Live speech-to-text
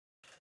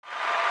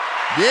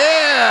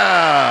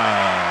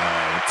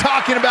Yeah!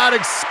 Talking about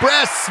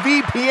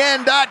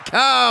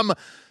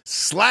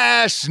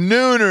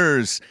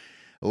expressvpn.com/Nooners.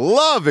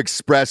 Love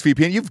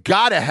ExpressVPN. You've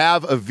got to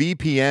have a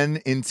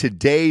VPN in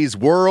today's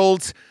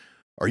world,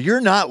 or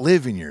you're not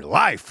living your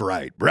life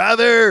right,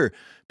 brother.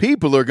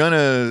 People are going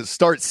to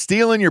start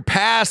stealing your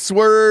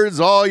passwords,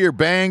 all your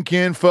bank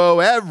info,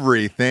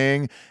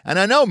 everything. And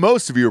I know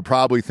most of you are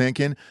probably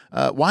thinking,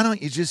 why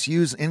don't you just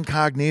use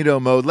incognito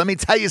mode? Let me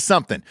tell you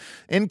something.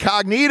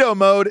 Incognito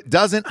mode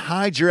doesn't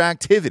hide your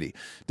activity.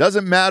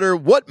 Doesn't matter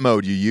what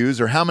mode you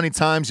use or how many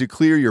times you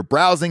clear your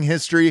browsing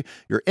history,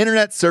 your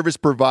internet service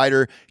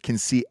provider can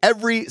see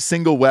every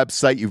single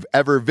website you've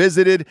ever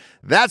visited.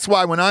 That's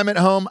why when I'm at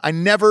home, I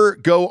never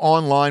go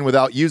online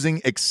without using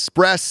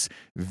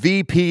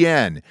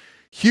ExpressVPN.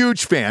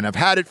 Huge fan. I've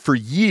had it for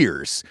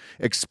years.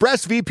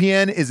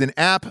 ExpressVPN is an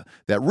app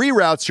that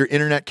reroutes your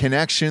internet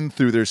connection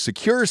through their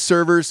secure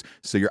servers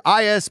so your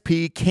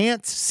ISP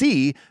can't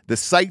see the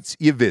sites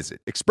you visit.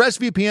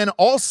 ExpressVPN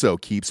also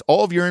keeps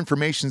all of your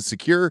information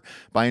secure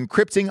by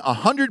encrypting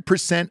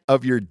 100%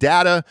 of your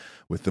data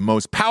with the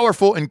most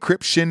powerful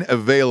encryption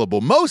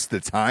available. Most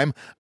of the time,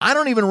 I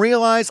don't even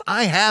realize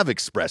I have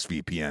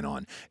ExpressVPN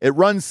on. It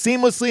runs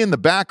seamlessly in the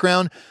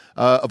background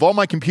of all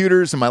my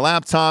computers and my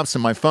laptops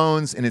and my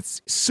phones, and it's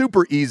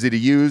super easy to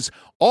use.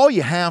 All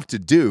you have to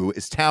do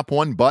is tap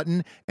one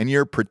button and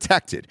you're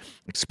protected.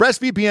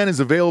 ExpressVPN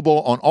is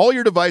available on all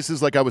your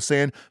devices, like I was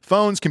saying,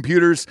 phones,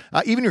 computers,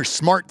 even your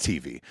smart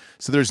TV.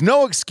 So there's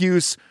no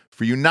excuse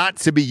for you not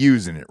to be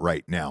using it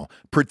right now.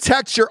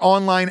 Protect your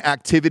online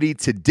activity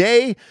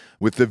today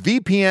with the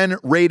VPN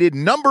rated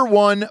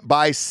 #1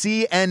 by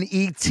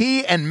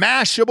CNET and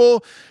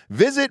Mashable.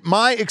 Visit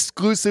my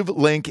exclusive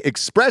link,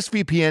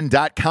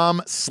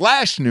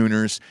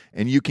 expressvpn.com/Nooners,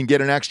 and you can get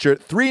an extra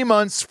 3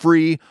 months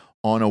free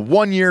on a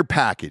 1-year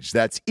package.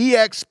 That's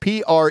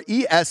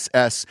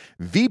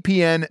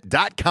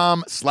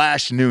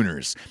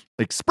expressvpn.com/Nooners.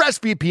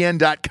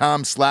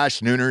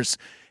 expressvpn.com/Nooners.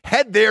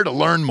 Head there to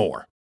learn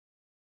more.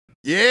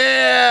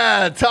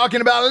 Yeah,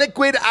 talking about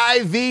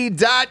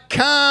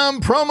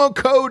liquidiv.com, promo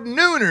code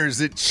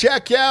Nooners at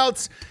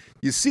checkout.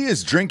 You see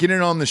us drinking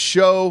it on the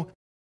show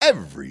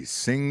every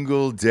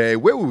single day.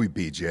 Where would we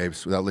be,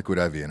 Jabes, without Liquid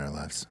IV in our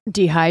lives?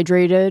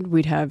 Dehydrated.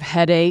 We'd have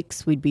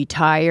headaches. We'd be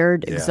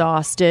tired,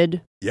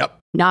 exhausted. Yep.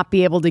 Not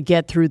be able to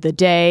get through the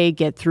day,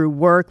 get through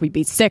work. We'd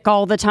be sick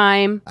all the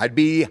time. I'd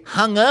be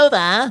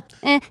hungover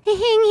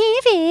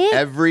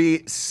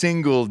every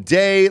single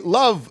day.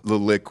 Love the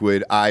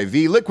Liquid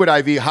IV. Liquid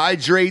IV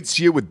hydrates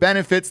you with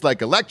benefits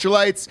like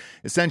electrolytes,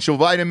 essential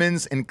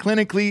vitamins, and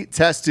clinically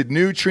tested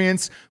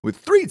nutrients with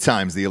 3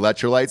 times the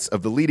electrolytes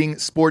of the leading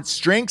sports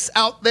drinks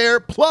out there,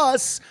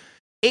 plus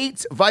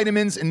 8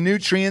 vitamins and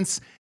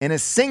nutrients in a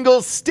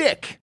single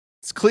stick.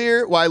 It's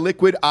clear why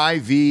Liquid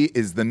IV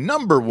is the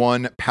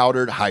 #1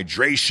 powdered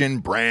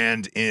hydration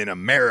brand in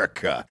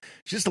America.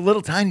 Just a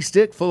little tiny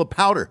stick full of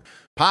powder.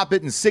 Pop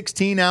it in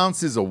 16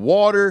 ounces of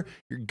water.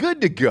 You're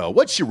good to go.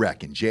 What you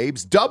reckon,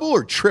 Jabes? Double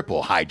or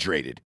triple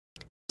hydrated?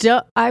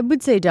 I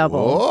would say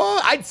double. Oh,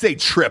 I'd say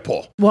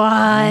triple.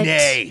 What?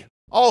 Nay,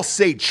 I'll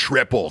say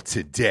triple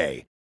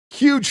today.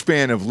 Huge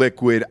fan of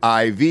Liquid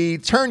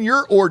IV. Turn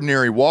your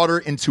ordinary water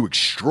into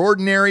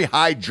extraordinary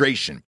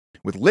hydration.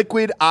 With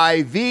Liquid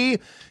IV,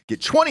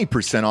 get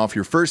 20% off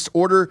your first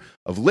order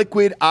of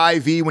Liquid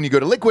IV when you go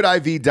to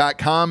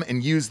liquidiv.com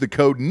and use the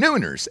code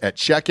Nooners at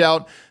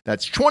checkout.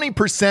 That's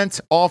 20%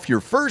 off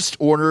your first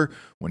order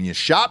when you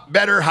shop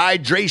Better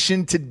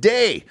Hydration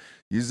today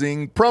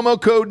using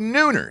promo code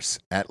Nooners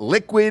at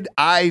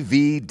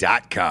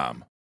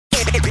liquidiv.com.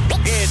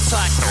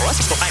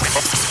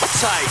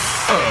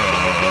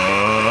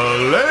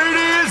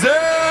 Ladies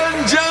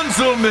and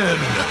gentlemen,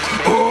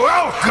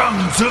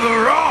 welcome to the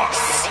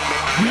Ross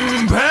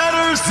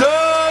Patterson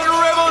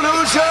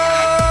Revolution!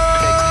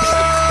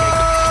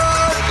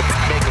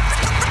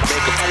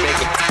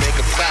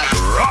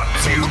 Brought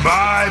to you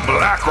by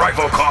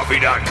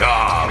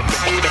BlackRifleCoffee.com.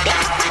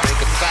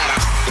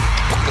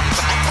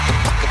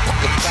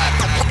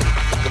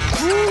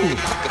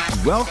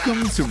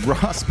 Welcome to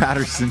Ross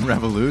Patterson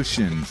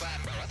Revolution.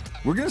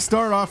 We're going to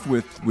start off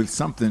with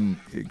something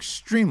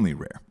extremely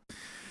rare.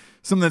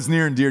 Something that's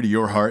near and dear to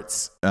your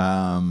hearts.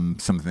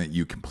 Something that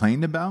you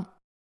complained about.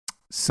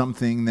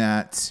 Something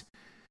that,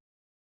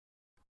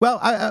 well,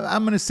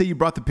 I'm going to say you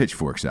brought the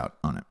pitchforks out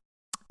on it.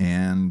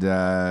 And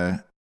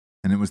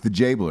it was the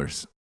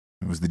Jablers.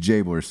 It was the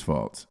Jablers'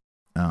 fault.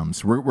 So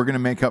we're going to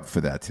make up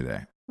for that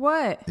today.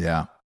 What?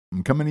 Yeah.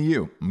 I'm coming to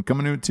you. I'm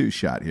coming to a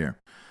 2-shot here.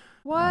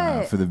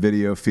 What? For the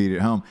video feed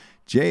at home.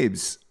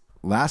 Jabes,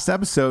 last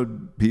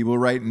episode, people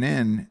writing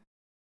in,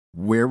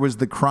 where was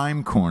the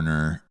Crime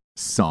Corner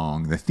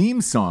song, the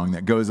theme song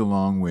that goes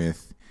along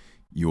with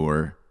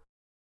your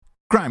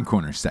Crime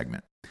Corner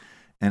segment?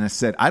 And I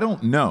said, I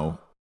don't know.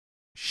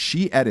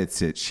 She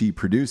edits it. She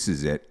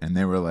produces it. And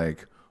they were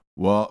like,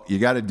 well, you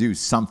got to do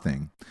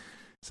something.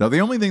 So the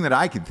only thing that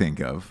I could think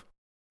of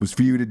was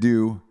for you to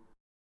do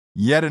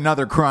yet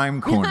another Crime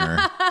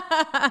Corner.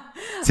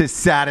 to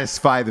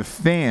satisfy the To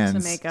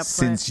fans make up for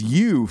since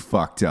you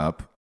fucked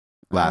up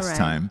last right.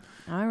 time.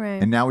 All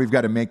right. And now we've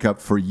got to make up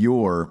for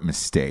your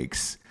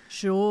mistakes.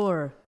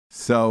 Sure.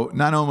 So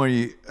not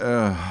only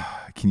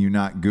can you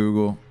not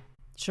Google,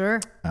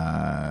 Sure.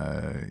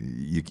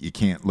 you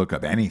can't look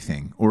up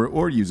anything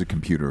or use a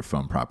computer or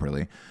phone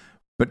properly.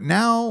 But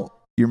now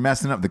you're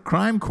messing up the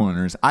crime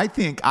corners. I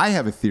think I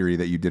have a theory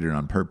that you did it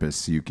on purpose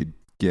so you could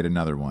get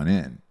another one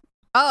in.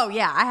 Oh,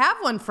 yeah. I have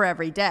one for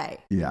every day.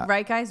 Yeah.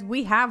 Right, guys?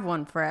 We have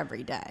one for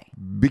every day.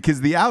 Because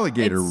the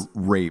alligator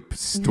rape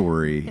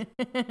story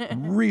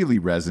really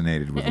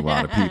resonated with a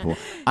lot of people.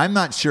 I'm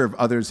not sure if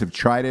others have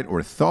tried it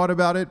or thought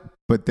about it,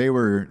 but they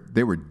were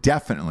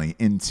definitely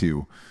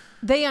into.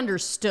 They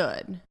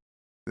understood.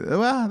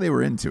 Well, they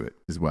were into it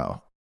as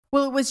well.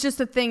 Well, it was just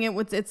a thing.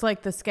 It's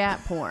like the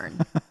scat porn.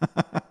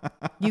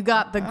 You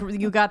got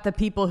the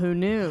people who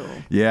knew.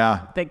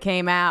 Yeah. That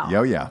came out.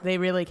 Oh, yeah. They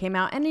really came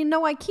out. And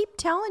I keep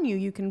telling you,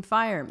 you can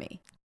fire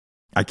me.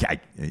 I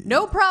can't.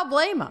 No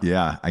problemo.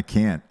 Yeah, I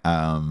can't.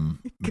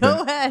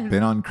 Go ahead.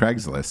 Been on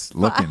Craigslist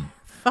looking.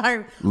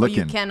 Fire. Well, Looking.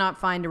 you cannot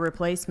find a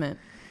replacement.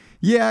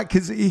 Yeah,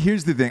 because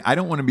here's the thing. I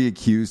don't want to be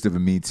accused of a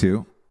Me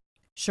Too.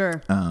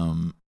 Sure.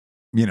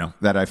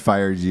 That I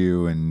fired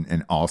you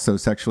and also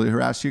sexually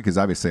harassed you, because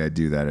obviously I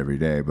do that every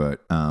day.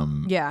 But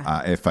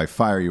yeah. If I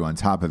fire you on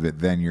top of it,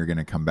 then you're going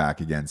to come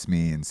back against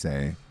me and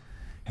say,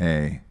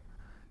 "Hey,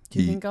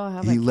 Do you think I'll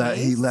have a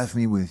case? He left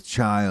me with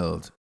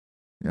child.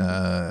 you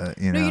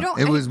don't.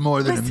 It was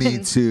more than a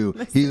Me Too.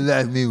 He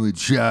left me with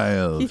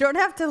child. You don't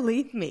have to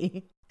leave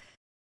me.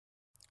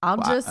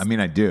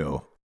 I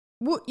do.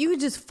 Well, you could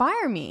just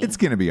fire me. It's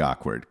going to be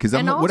awkward because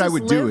And I'll what I just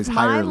would do live is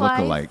hire a my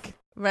life. lookalike.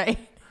 Right.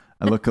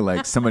 A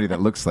lookalike, somebody that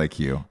looks like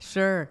you.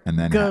 Sure. And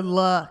then good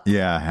luck.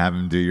 Yeah, have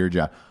him do your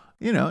job.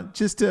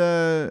 Just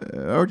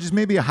or just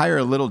maybe hire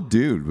a little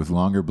dude with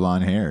longer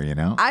blonde hair.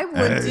 I would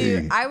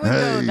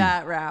go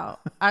that route.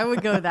 I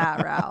would go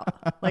that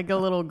route, like a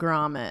little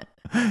grommet.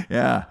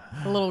 Yeah,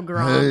 a little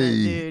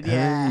grommet, dude.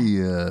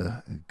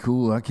 Yeah. Hey,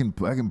 cool. I can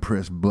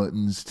press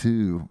buttons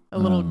too. A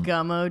little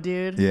gummo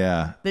dude.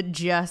 Yeah. That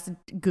just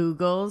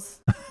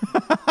Googles,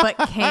 but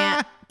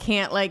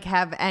can't like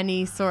have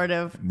any sort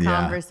of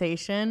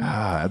conversation.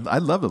 I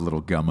love a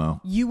little gummo.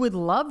 You would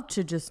love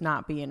to just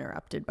not be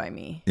interrupted by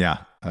me. Yeah,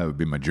 that would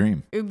be my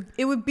dream.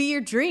 It would be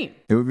your dream.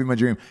 It would be my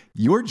dream.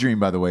 Your dream,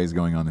 by the way, is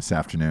going on this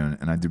afternoon,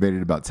 and I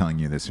debated about telling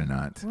you this or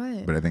not.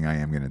 What? But I think I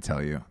am going to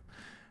tell you.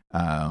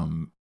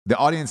 The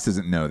audience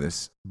doesn't know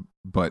this,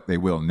 but they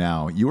will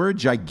now. You are a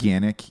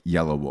gigantic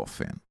Yellow Wolf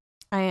fan.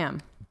 I am.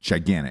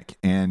 Gigantic.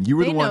 And you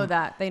were the one. They know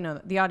that. They know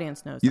that. The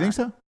audience knows You that. think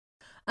so?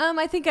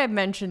 I think I've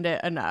mentioned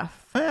it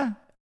enough. Yeah.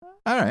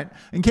 All right.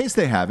 In case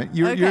they haven't,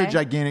 you're a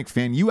gigantic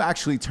fan. You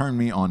actually turned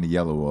me on to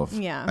Yellow Wolf.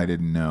 Yeah. I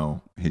didn't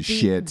know his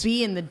shit.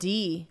 B and the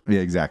D.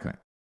 Yeah, exactly.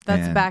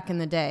 That's back in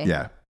the day.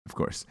 Yeah, of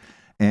course.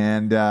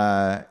 And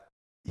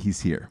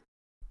he's here.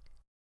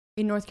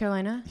 In North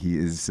Carolina? He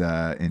is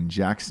in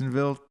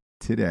Jacksonville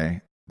today,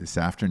 this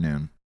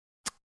afternoon.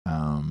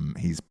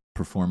 He's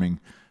performing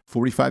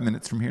 45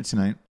 minutes from here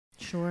tonight.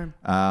 Sure.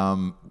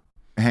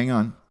 Hang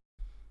on.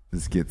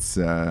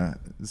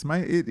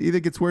 It either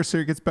gets worse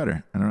or it gets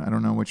better. I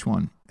don't know which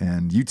one.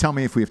 And you tell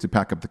me if we have to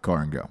pack up the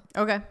car and go.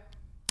 Okay.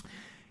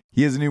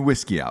 He has a new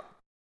whiskey out.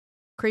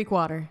 Creek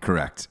water.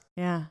 Correct.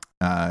 Yeah.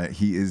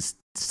 He is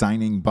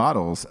signing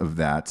bottles of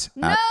that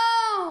at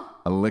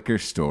a liquor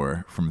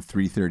store from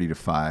 3:30 to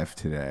 5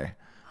 today.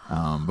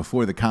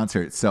 Before the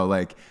concert. So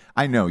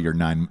I know you're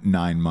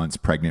nine months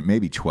pregnant,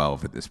 maybe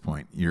 12 at this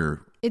point.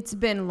 It's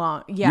been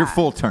long. Yeah. You're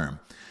full term.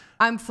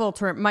 I'm full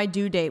term. My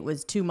due date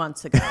was 2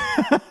 months ago.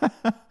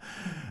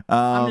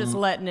 I'm just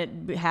letting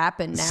it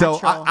happen natural.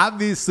 So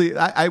obviously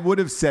I would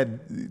have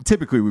said,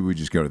 typically we would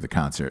just go to the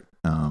concert.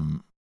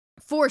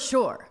 For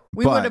sure.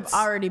 We would have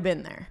already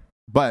been there.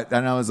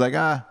 And I was like,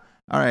 all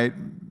right,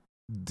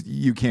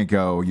 you can't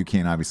go. You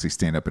can't obviously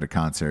stand up at a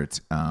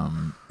concert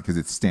because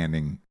it's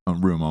standing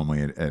room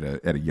only at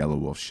a Yellow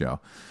Wolf show.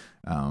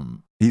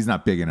 He's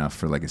not big enough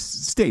for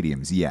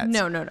stadiums yet.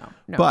 No.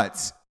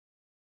 But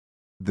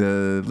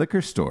the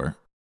liquor store,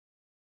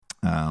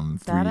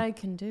 that I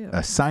can do.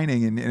 A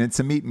signing, and it's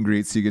a meet and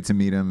greet, so you get to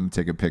meet him,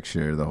 take a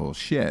picture, the whole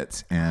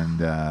shit.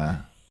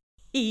 And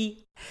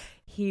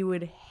he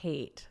would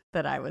hate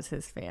that I was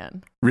his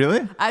fan.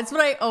 Really? That's what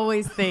I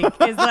always think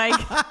is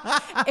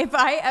if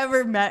I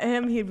ever met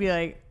him, he'd be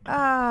like,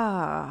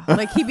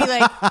 he'd be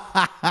like,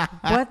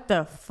 what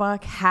the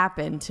fuck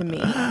happened to me?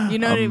 You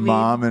know what I mean?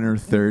 Mom in her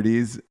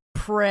 30s.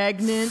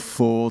 Pregnant.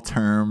 Full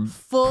term.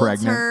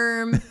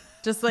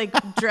 Just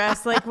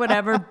dressed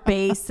whatever,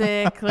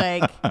 basic,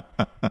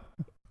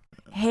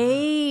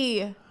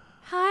 hey,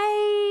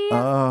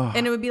 hi.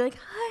 And it would be like,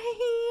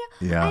 hi,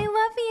 yeah. I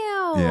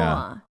love you.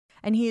 Yeah.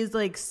 And he is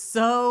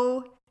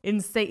so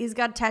insane. He's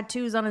got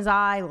tattoos on his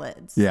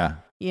eyelids. Yeah.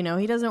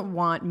 He doesn't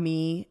want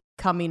me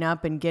coming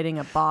up and getting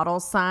a bottle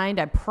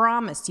signed. I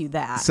promise you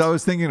that. So I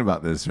was thinking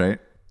about this, right?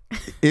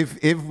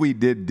 If we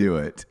did do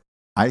it,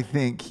 I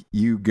think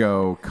you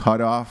go cut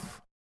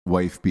off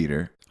wife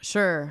beater.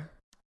 Sure.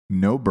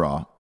 No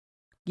bra.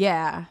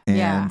 Yeah. and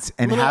yeah.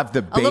 have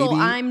the baby. A little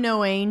I'm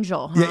no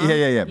angel. Huh?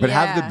 Yeah. But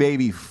have the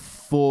baby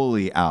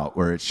fully out,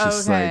 where it's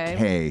just like,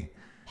 hey,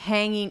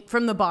 hanging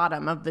from the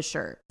bottom of the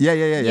shirt. Yeah.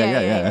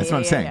 That's what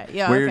I'm saying.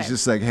 Yeah, where it's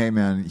just like, hey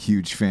man,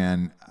 huge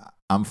fan.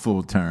 I'm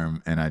full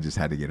term, and I just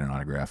had to get an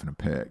autograph and a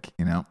pic.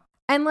 You know.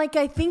 And like,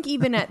 I think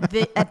even at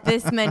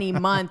this many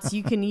months,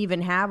 you can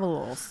even have a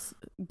little,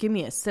 give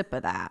me a sip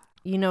of that.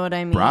 You know what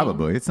I mean?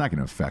 Probably. It's not going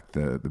to affect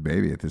the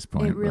baby at this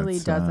point. It really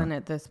doesn't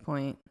at this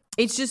point.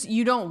 It's just,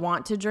 you don't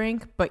want to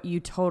drink, but you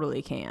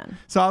totally can.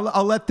 So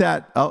I'll let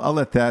that,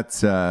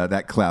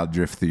 that cloud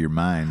drift through your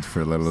mind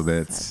for a little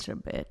bit. Such a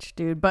bitch,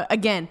 dude. But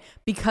again,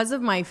 because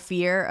of my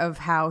fear of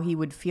how he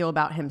would feel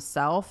about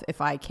himself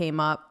if I came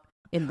up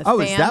in the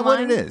fan is that line,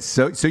 what it is?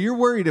 So you're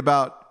worried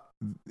about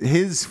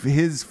his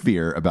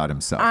fear about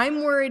himself.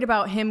 I'm worried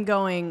about him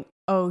going,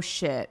 oh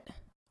shit,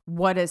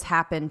 what has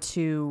happened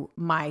to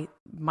my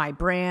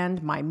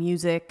brand, my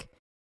music,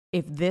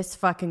 if this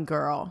fucking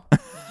girl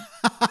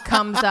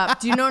comes up.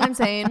 Do you know what I'm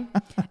saying?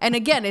 And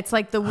again, it's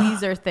like the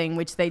Weezer thing,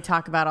 which they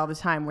talk about all the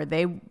time, where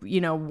they,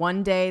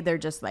 one day they're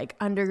just like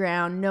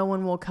underground, no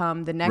one will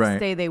come. The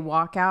next day they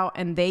walk out,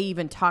 and they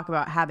even talk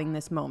about having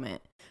this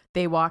moment.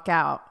 They walk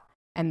out,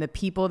 and the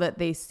people that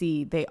they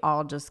see, they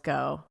all just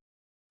go,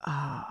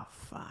 oh,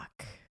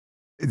 fuck.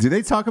 Do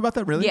they talk about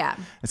that really? Yeah.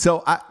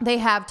 So they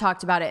have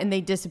talked about it, and they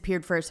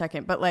disappeared for a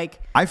second. But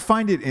like, I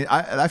find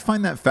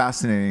that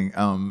fascinating.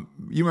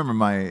 You remember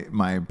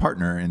my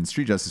partner in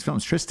Street Justice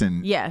Films,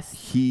 Tristan?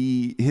 Yes.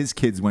 His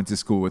kids went to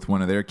school with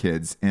one of their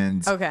kids,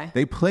 and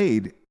they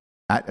played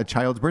at a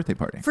child's birthday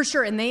party. For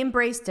sure, and they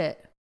embraced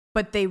it.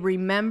 But they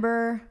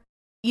remember,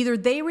 either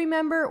they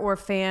remember or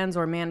fans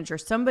or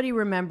managers, somebody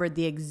remembered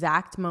the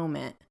exact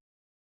moment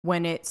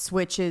when it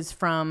switches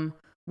from,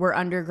 we're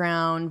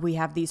underground, we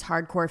have these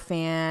hardcore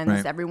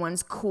fans,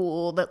 everyone's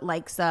cool that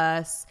likes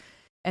us,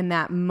 and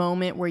that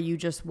moment where you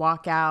just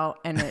walk out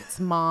and it's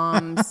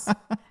moms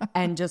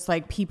and just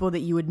like people that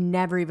you would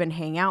never even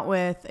hang out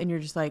with, and you're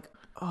just like,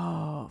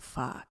 oh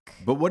fuck.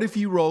 But what if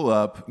you roll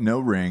up,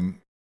 no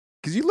ring,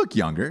 because you look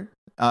younger,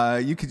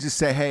 you could just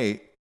say,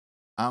 hey,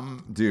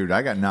 dude,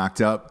 I got knocked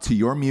up to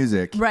your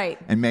music,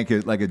 and make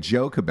it like a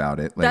joke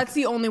about it. Like, that's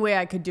the only way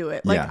I could do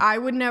it. Like, I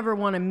would never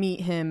want to meet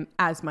him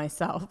as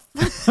myself.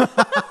 Is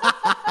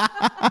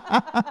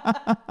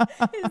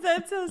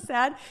that so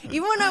sad?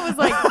 Even when I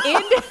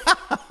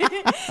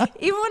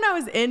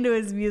was into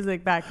his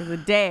music back in the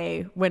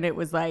day, when it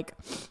was like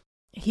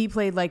he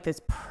played like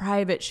this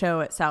private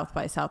show at South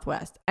by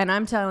Southwest, and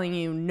I'm telling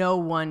you, no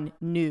one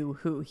knew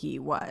who he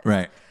was.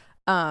 Right.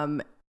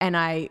 And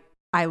I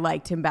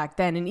liked him back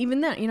then. And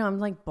even then, I'm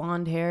like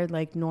blonde haired,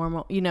 like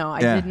normal,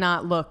 I did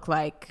not look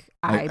like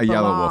I belonged.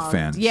 Yellow Wolf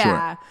fan.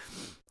 Yeah. Sure.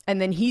 And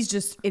then he's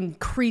just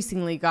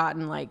increasingly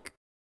gotten like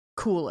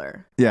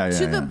cooler. Yeah.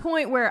 To the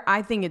point where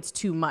I think it's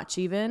too much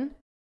even.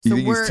 You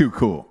think he's too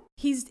cool?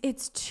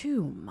 It's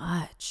too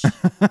much.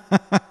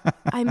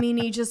 I mean,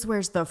 he just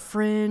wears the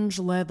fringe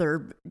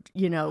leather,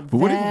 But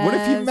what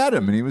if you met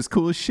him and he was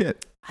cool as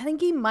shit? I think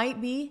he might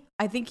be.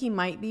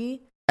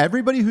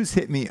 Everybody who's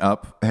hit me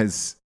up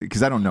has,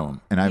 because I don't know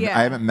him and I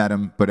haven't met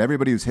him, but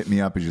everybody who's hit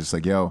me up is just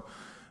like, yo,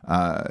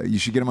 you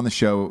should get him on the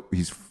show.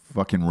 He's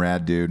fucking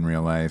rad dude in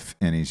real life,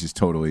 and he's just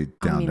totally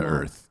down to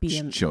earth,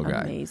 chill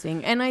guy.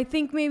 Amazing. And I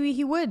think maybe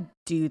he would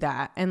do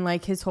that. And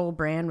like his whole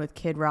brand with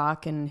Kid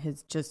Rock and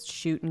his just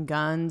shooting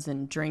guns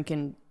and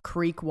drinking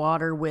creek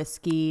water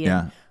whiskey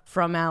and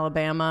from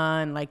Alabama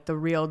and like the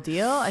real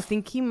deal. I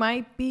think he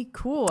might be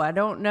cool. I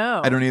don't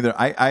know. I don't either.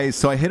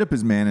 So I hit up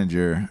his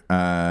manager.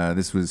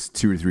 This was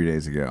 2 or 3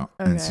 days ago,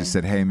 and she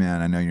said, "Hey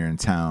man, I know you're in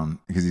town,"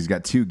 because he's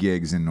got 2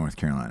 gigs in North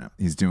Carolina.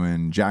 He's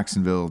doing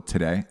Jacksonville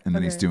today, and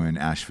then he's doing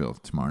Asheville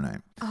tomorrow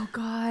night. Oh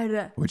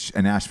God! Which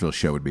an Asheville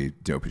show would be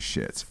dope as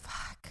shit.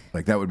 Fuck.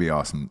 Like that would be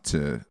awesome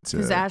to.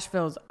 Because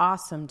Asheville's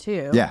awesome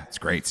too. Yeah, it's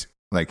great.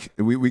 Like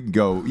we could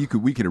go. We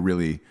could have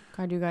really.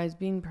 God, you guys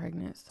being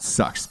pregnant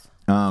sucks.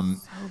 So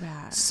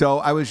bad. So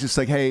I was just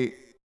like, hey,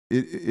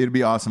 it'd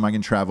be awesome. I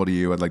can travel to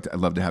you. I'd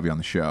love to have you on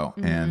the show.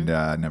 Mm-hmm. And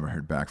never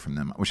heard back from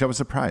them, which I was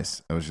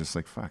surprised. I was just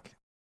like, fuck.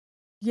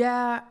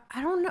 Yeah,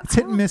 I don't know. It's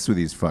hit and miss with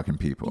these fucking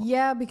people.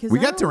 Yeah, because we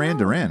got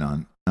Duran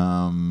on.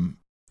 I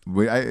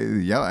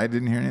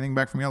didn't hear anything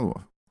back from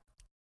Yelawolf.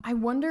 I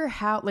wonder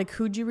how. Like,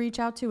 who'd you reach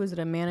out to? Was it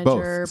a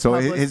manager? Both. So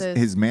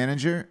his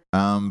manager,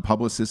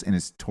 publicist, and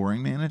his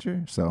touring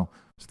manager. So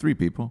it's 3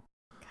 people.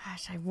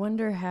 Gosh, I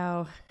wonder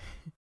how.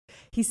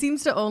 He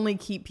seems to only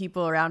keep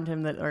people around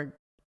him that are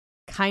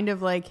kind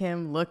of like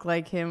him, look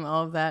like him,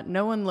 all of that.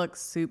 No one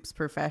looks soups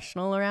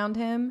professional around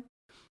him.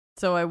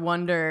 So I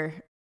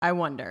wonder.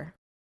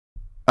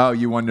 Oh,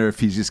 you wonder if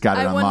he's just got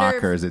it on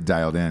lock, or is it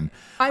dialed in?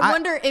 I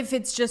wonder if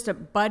it's just a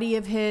buddy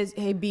of his.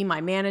 Hey, be my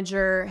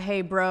manager.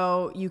 Hey,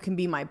 bro, you can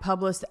be my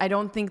publicist. I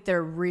don't think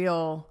they're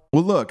real.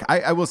 Well, look,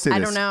 I will say this. I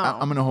don't know.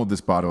 I'm going to hold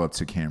this bottle up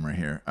to camera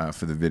here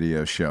for the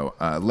video show.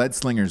 Lead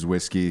Slingers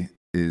Whiskey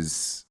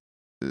is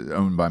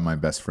owned by my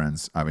best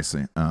friends,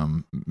 obviously.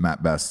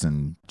 Matt Best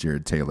and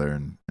Jared Taylor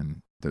and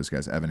those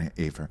guys, Evan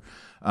Afer.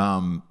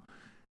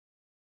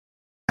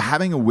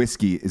 having a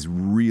whiskey is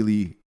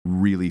really,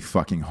 really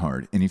fucking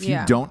hard. And if you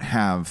don't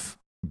have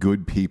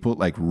good people,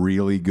 like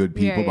really good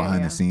people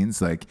behind the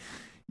scenes, like,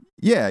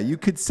 yeah, you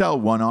could sell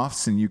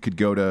one-offs and you could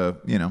go to,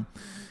 you know,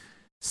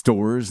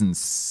 stores and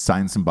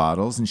sign some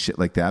bottles and shit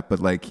like that. But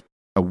like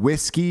a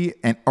whiskey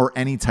or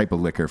any type of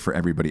liquor for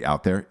everybody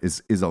out there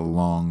is a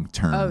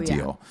long-term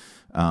deal.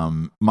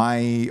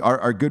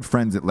 Our good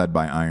friends at Led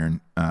by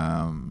Iron,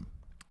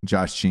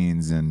 Josh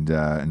Jeans and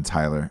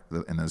Tyler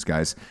and those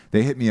guys,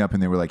 they hit me up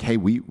and they were like, hey,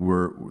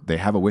 they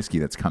have a whiskey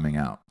that's coming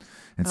out.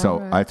 And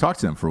so I talked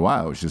to them for a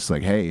while. It was just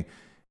like, hey,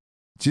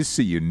 just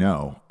so you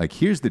know, like,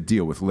 here's the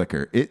deal with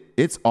liquor.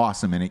 It's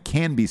awesome and it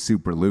can be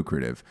super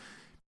lucrative.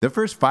 The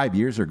first 5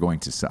 years are going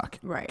to suck.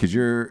 Right. Because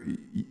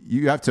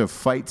you have to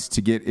fight to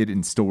get it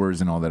in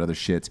stores and all that other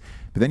shit.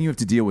 But then you have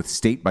to deal with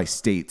state by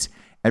state.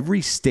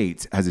 Every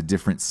state has a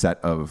different set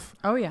of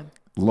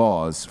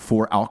laws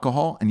for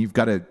alcohol, and you've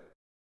got to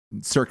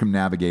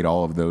circumnavigate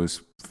all of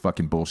those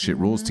fucking bullshit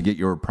rules to get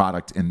your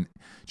product and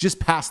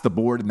just past the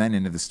board and then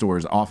into the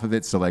stores off of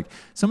it. So like,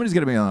 somebody's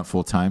going to be on it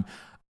full time.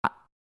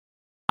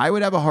 I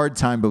would have a hard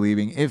time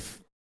believing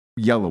if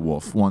Yellow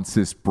Wolf wants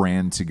this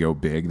brand to go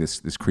big,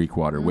 this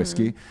Creekwater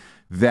whiskey,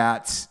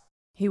 that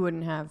he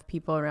wouldn't have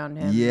people around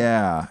him.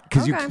 Yeah,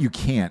 because you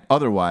can't.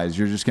 Otherwise,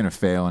 you're just going to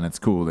fail, and it's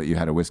cool that you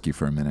had a whiskey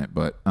for a minute.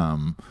 But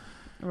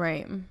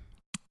right,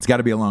 it's got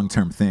to be a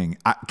long-term thing.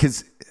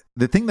 Because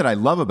the thing that I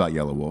love about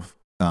Yellow Wolf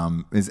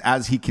is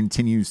as he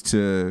continues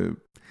to,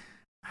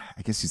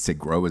 I guess you'd say,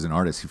 grow as an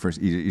artist.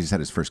 He just had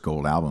his first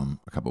gold album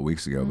a couple of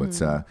weeks ago,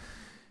 but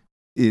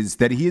is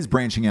that he is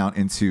branching out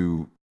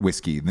into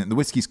whiskey. The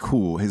whiskey's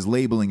cool. His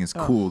labeling is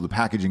cool. The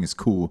packaging is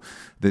cool.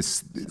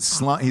 He's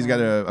got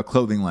a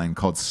clothing line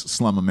called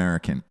Slum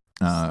American.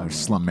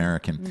 Slum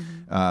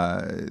American.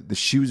 The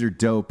shoes are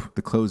dope.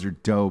 The clothes are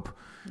dope.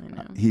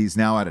 He's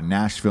now out of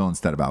Nashville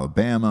instead of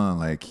Alabama.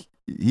 Like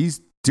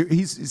it's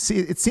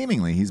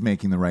seemingly he's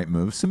making the right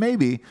move. So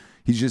maybe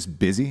he's just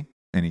busy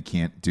and he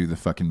can't do the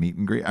fucking meet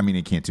and greet. I mean,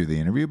 he can't do the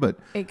interview, but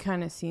it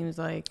kind of seems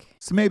like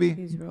so maybe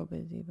he's real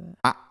busy.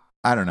 But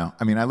I don't know.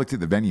 I mean, I looked at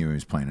the venue he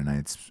was playing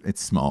tonight.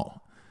 It's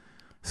small.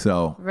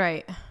 So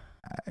right.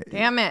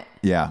 Damn it.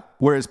 Yeah.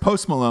 Whereas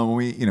Post Malone,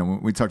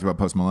 when we talked about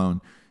Post Malone,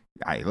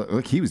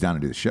 he was down to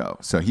do the show.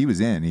 So he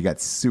was in. He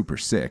got super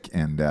sick,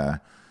 and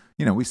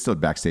we stood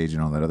backstage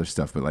and all that other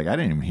stuff. But like, I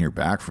didn't even hear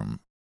back from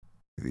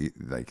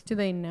do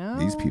they know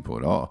these people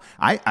at all?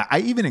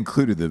 I even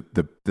included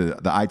the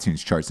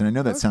iTunes charts, and I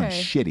know that sounds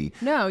shitty.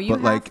 No, you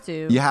have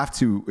to. You have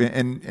to.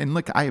 And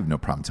look, I have no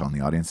problem telling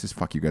the audience this.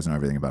 Fuck, you guys know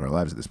everything about our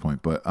lives at this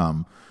point. But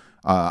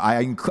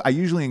I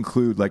usually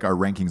include like our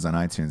rankings on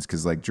iTunes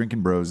because like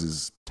Drinking Bros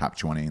is top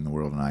 20 in the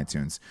world on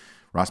iTunes.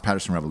 Ross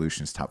Patterson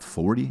Revolution is top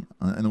 40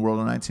 in the world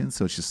on iTunes.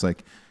 So it's just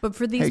like, but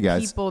for these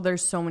people,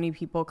 there's so many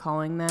people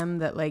calling them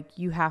that like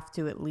you have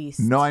to at least.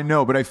 No, I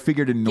know, but I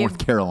figured in North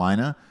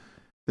Carolina.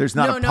 There's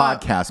not a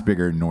podcast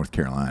bigger in North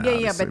Carolina.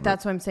 Yeah, but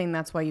that's what I'm saying.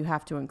 That's why you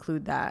have to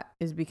include that,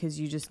 is because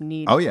you just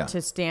need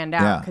to stand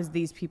out because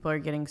these people are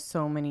getting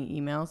so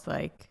many emails.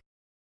 Like,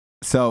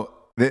 so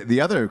the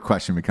other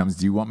question becomes: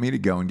 do you want me to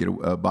go and get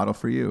a bottle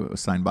for you, a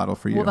signed bottle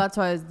for you? Well, that's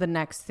why the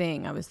next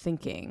thing I was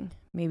thinking.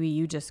 Maybe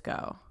you just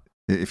go.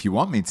 If you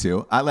want me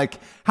to. I like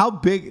how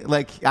big.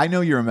 Like, I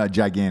know you're a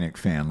gigantic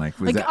fan. Like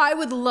I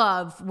would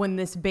love when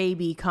this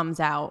baby comes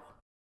out.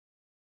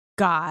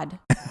 God,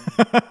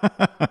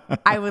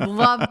 I would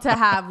love to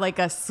have like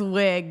a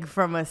swig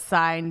from a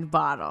signed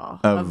bottle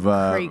of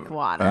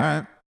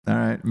Creekwater. All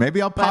right.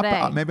 Maybe I'll pop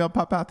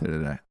out there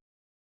today.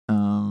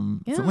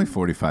 It's only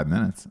 45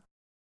 minutes.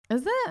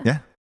 Is it? Yeah,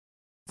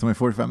 it's only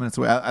 45 minutes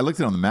away. I looked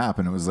it on the map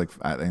and it was like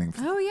I think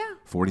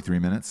 43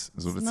 minutes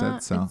is what it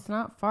said. So it's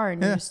not far,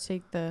 and you just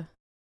take the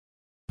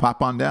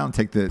pop on down.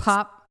 Tape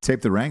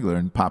the Wrangler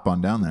and pop on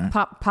down there.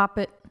 Pop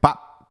it.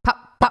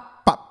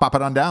 Pop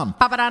it on down.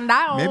 Pop it on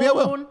down. Maybe I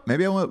will.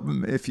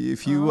 If you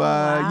you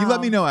let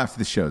me know after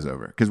the show's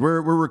over, because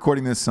we're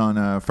recording this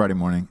on Friday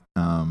morning.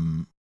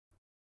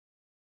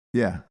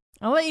 Yeah.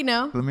 I'll let you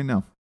know. Let me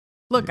know.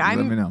 Look,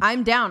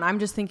 I'm down. I'm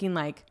just thinking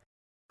like,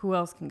 who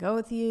else can go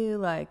with you?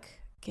 Like,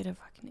 get a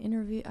fucking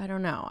interview. I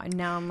don't know. And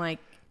now I'm like,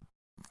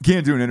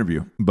 can't do an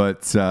interview,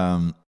 but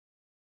we'll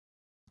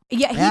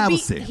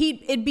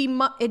see. It'd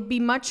be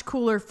much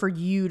cooler for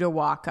you to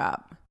walk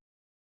up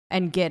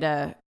and get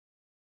a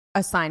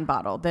signed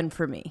bottle than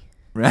for me.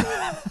 Right.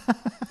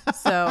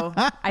 So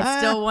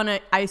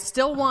I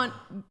still want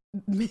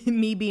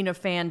me being a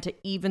fan to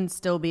even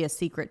still be a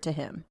secret to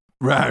him.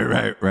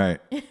 Right.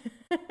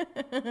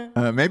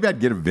 Maybe I'd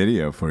get a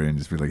video for you and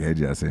just be like, hey,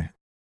 Jesse,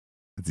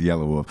 it's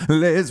Yellow Wolf.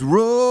 Let's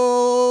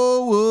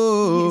roll.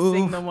 You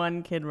sing the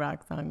one Kid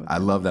Rock song. I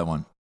love that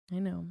one. I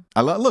know.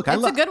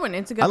 It's a good one.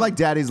 I like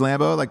Daddy's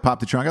Lambo. I like Pop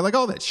the Trunk. I like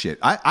all that shit.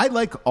 I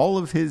like all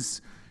of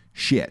his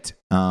shit.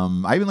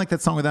 I even like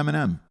that song with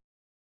Eminem.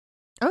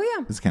 Oh,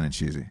 yeah. It's kind of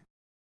cheesy.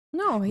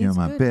 No, he's You're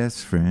my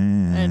best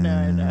friend. I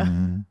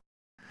know.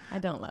 I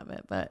don't love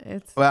it, but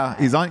it's... Well,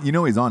 he's on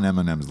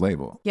Eminem's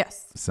label.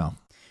 Yes. So.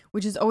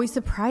 Which is always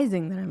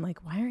surprising that I'm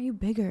like, why aren't you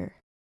bigger?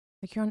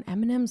 Like, you're on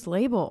Eminem's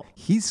label.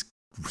 He's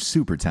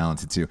super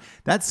talented too.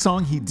 That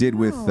song he did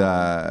with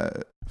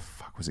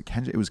was it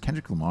Kendrick? It was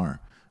Kendrick Lamar.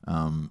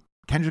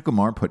 Kendrick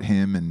Lamar put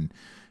him and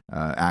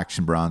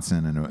Action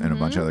Bronson and a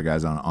bunch of other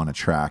guys on a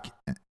track,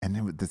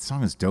 and the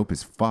song is dope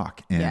as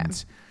fuck.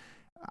 And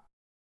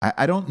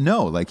I don't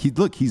know, like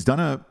he's done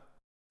a.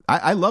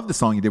 I love the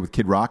song he did with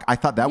Kid Rock. I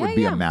thought that would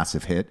be a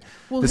massive hit.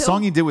 Well, the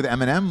song he did with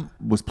Eminem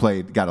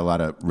got a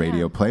lot of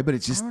radio play, but it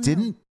just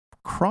didn't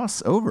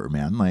cross over,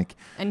 man. Like,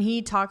 and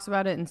he talks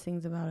about it and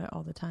sings about it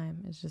all the time.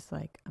 It's just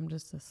like, I'm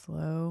just a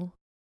slow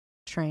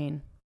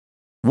train.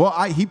 Well,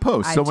 he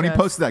posts. When he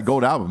posted that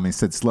gold album, he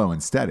said slow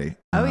and steady.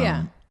 Oh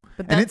yeah.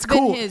 But and it's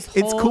cool.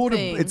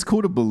 Thing. It's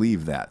cool to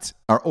believe that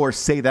or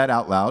say that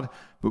out loud.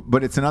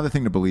 But it's another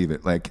thing to believe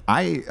it. Like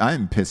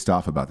I'm pissed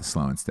off about the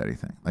slow and steady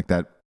thing. Like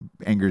that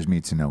angers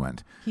me to no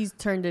end. He's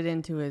turned it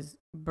into his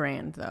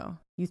brand, though.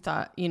 You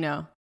thought,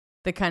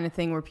 the kind of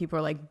thing where people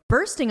are like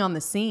bursting on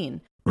the scene.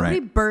 Nobody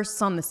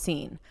bursts on the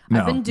scene.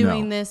 I've been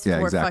doing this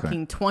for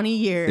fucking 20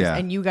 years,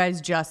 and you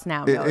guys just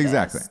now noticed.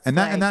 Exactly, and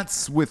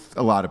that's with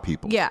a lot of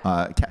people.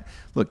 Yeah.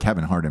 Look,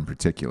 Kevin Hart in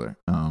particular.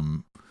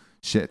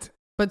 Shit.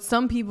 But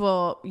some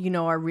people,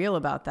 are real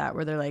about that,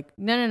 where they're like,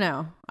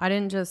 no, I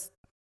didn't just.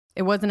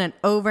 It wasn't an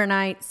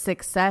overnight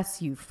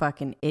success, you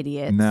fucking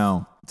idiot.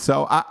 No.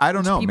 So I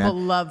don't know, people man.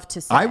 People love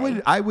to say.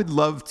 I would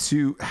love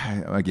to,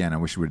 again, I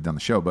wish we would have done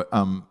the show, but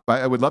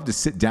I would love to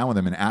sit down with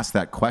him and ask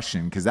that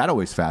question, because that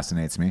always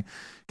fascinates me.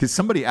 Because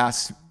somebody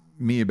asked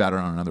me about it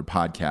on another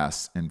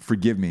podcast, and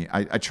forgive me,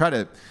 I try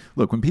to,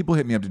 look, when people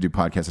hit me up to do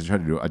podcasts, I try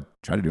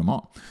to do them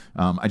all.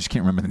 I just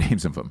can't remember the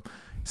names of them.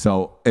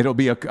 So it'll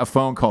be a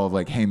phone call of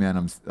like, hey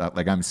man,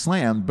 I'm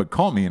slammed, but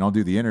call me and I'll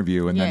do the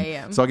interview.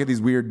 And so I'll get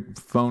these weird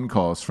phone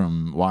calls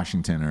from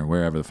Washington or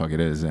wherever the fuck it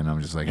is. And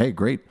I'm just like, hey,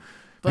 great.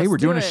 Hey, we're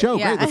doing a show.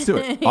 Yeah. Great. Let's do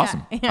it.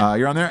 Awesome.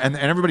 You're on there. And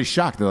everybody's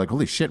shocked. They're like,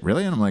 holy shit,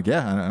 really? And I'm like,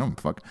 yeah, I don't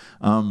fuck.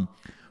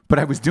 But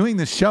I was doing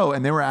this show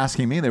and they were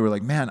asking me, they were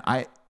like, man,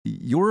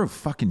 you're a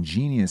fucking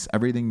genius.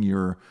 Everything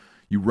you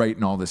write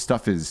and all this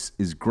stuff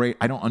is great.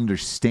 I don't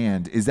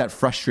understand. Is that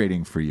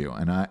frustrating for you?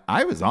 And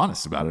I was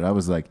honest about it. I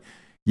was like,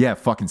 yeah, it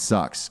fucking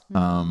sucks.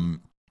 And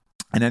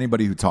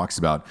anybody who talks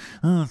about,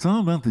 it's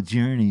all about the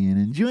journey and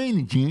enjoying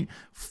the journey.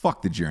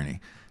 Fuck the journey.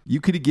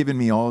 You could have given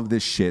me all of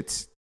this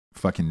shit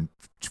fucking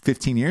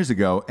 15 years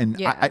ago, and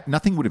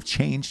nothing would have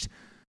changed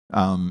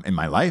in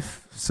my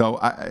life. So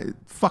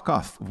fuck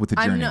off with the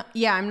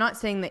journey. I'm not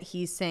saying that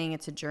he's saying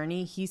it's a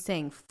journey. He's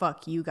saying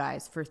fuck you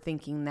guys for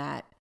thinking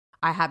that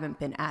I haven't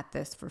been at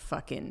this for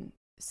fucking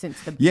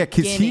since the beginning.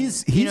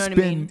 Because he's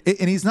been,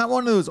 and he's not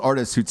one of those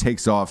artists who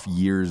takes off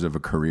years of a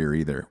career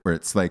either, where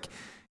it's like,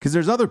 because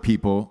there's other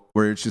people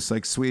where it's just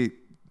like, sweet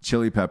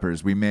Chili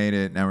Peppers, we made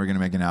it, now we're going to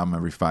make an album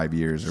every 5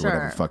 years or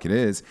whatever the fuck it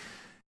is.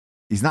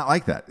 He's not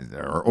like that.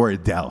 Or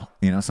Adele,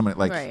 somebody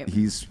like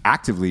he's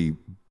actively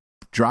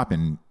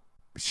dropping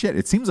shit.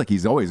 It seems like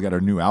he's always got a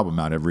new album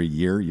out every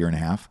year and a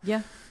half.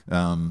 Yeah.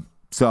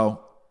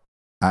 So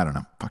I don't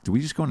know. Fuck, did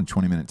we just go on a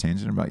 20-minute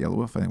tangent about Yellow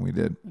Wolf? I think we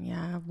did.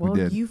 Yeah, well,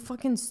 you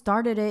fucking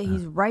started it.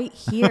 He's right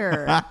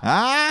here.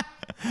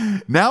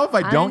 Now, if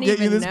I don't get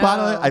you this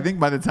bottle, I think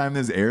by the time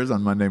this airs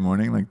on Monday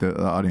morning, like the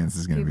audience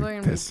is going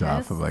to be pissed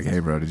off of like, hey,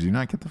 bro, did you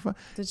not get the fuck?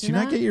 Did you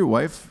not get your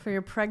wife? For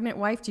your pregnant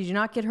wife, did you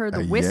not get her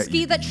the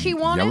whiskey that she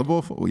wanted?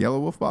 Yellow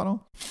Wolf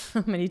bottle?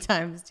 How many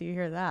times do you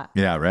hear that?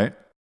 Yeah, right?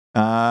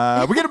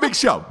 We get a big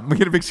show. We're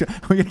going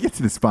to get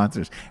to the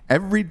sponsors.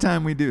 Every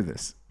time we do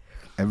this.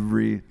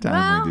 We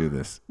do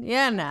this.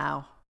 Yeah,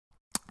 now.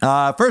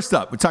 First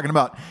up, we're talking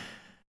about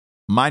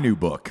my new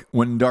book,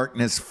 When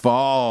Darkness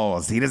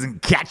Falls. He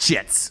Doesn't Catch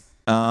It.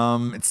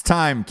 It's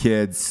time,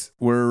 kids.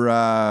 We're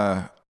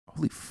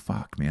holy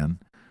fuck, man.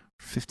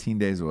 15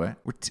 days away.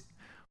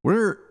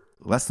 We're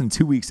less than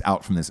 2 weeks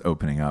out from this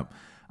opening up.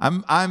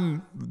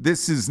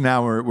 This is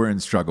now we're in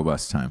struggle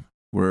bus time.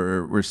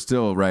 We're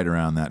still right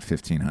around that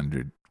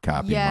 1,500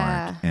 copy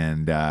mark,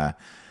 and I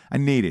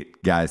need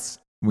it, guys.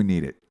 We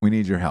need it. We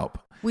need your help.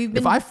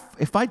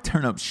 If I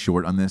turn up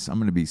short on this, I'm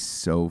going to be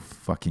so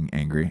fucking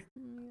angry.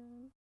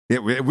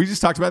 We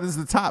just talked about this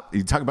at the top.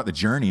 You talk about the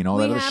journey and all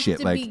that other shit.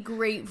 We have to be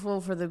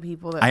grateful for the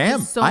people that I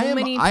am.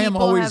 Many people I am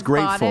always have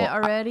grateful. Bought it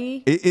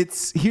already.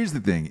 Here's the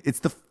thing.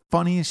 It's the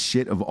funniest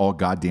shit of all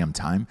goddamn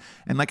time.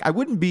 And like, I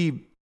wouldn't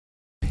be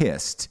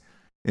pissed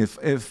if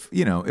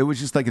it was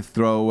just like a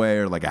throwaway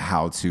or like a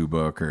how-to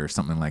book or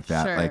something like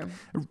that. Sure. Like,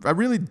 I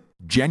really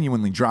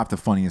genuinely dropped the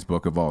funniest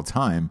book of all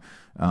time.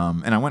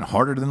 And I went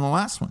harder than the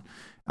last one.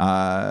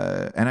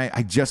 And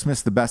I just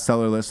missed the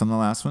bestseller list on the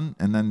last one.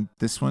 And then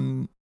this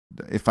one,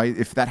 if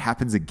that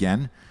happens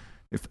again,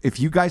 if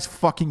you guys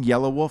fucking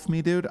Yellow Wolf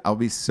me, dude, I'll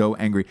be so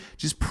angry.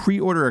 Just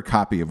pre-order a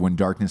copy of When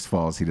Darkness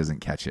Falls, He Doesn't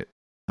Catch It.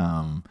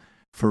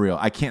 For real.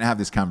 I can't have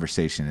this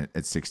conversation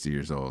at 60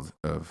 years old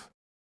it's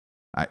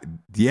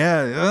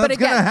going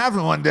to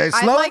happen one day.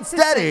 Slow and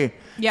steady.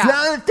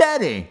 Slow and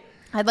steady.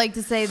 I'd like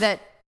to say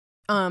that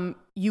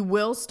you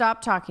will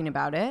stop talking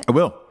about it. I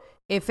will.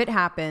 If it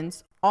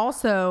happens.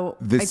 Also,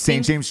 the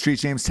St. James Street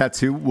James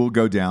tattoo will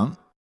go down.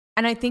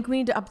 And I think we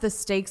need to up the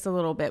stakes a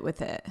little bit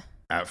with it.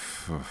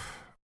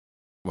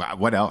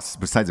 What else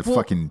besides a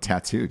fucking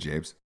tattoo,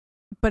 James?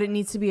 But it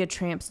needs to be a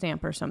tramp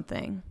stamp or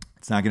something.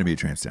 It's not going to be a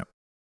tramp stamp.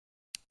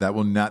 That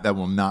will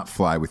not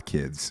fly with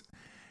kids.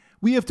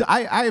 We have to.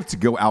 I have to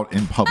go out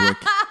in public,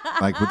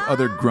 like with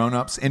other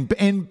grown-ups and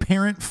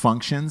parent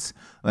functions,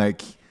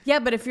 like. Yeah,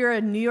 but if you're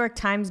a New York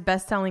Times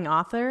best-selling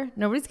author,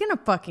 nobody's gonna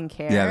fucking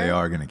care. Yeah, they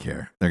are gonna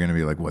care. They're gonna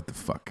be like, "What the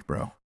fuck,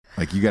 bro?"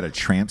 Like, you got a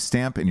tramp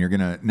stamp, and you're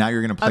gonna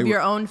play of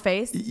your own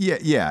face.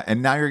 Yeah,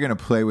 and now you're gonna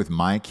play with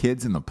my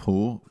kids in the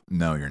pool.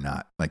 No, you're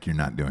not. Like, you're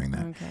not doing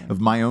that. Okay.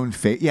 Of my own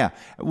face. Yeah,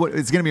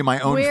 it's gonna be my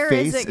own Where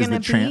face is it as the gonna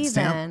tramp be,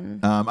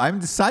 stamp. then? I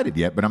haven't decided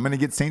yet, but I'm gonna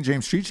get St.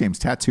 James Street James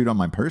tattooed on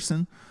my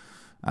person.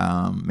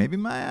 Maybe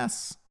my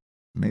ass.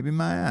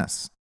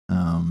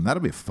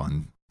 That'll be a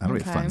fun. That'll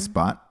be a fun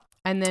spot.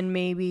 And then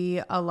maybe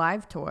a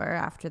live tour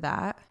after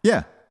that.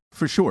 Yeah,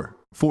 for sure.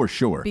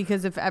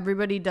 Because if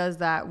everybody does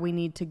that, we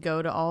need to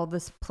go to all the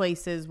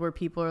places where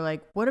people are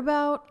like, what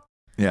about?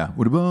 Yeah.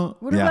 What about?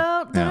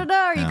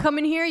 Are you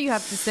coming here? You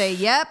have to say,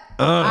 yep,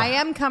 I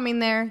am coming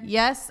there.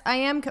 Yes, I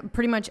am.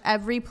 Pretty much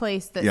every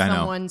place that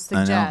someone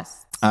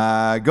suggests.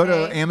 Go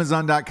to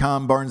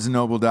Amazon.com,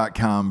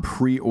 BarnesandNoble.com,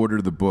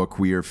 pre-order the book.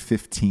 We are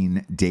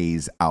 15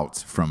 days out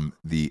from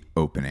the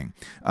opening.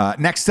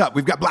 Next up,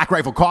 we've got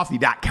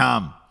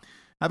BlackRifleCoffee.com.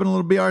 Having a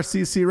little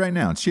BRCC right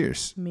now.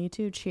 Cheers. Me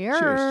too. Cheers.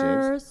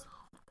 Cheers, James.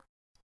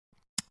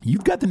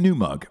 You've got the new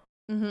mug.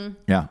 Mm-hmm.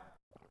 Yeah.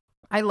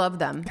 I love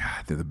them.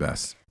 God, they're the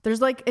best. It's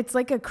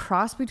like a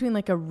cross between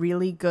like a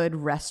really good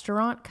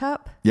restaurant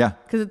cup. Yeah.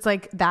 Because it's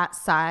like that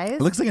size.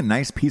 It looks like a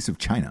nice piece of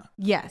china.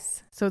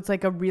 Yes. So it's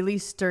like a really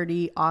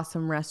sturdy,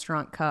 awesome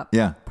restaurant cup.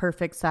 Yeah.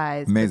 Perfect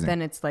size. Amazing. But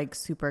then it's like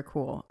super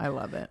cool. I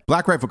love it.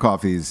 Black Rifle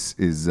Coffee is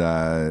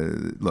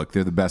look,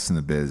 they're the best in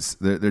the biz.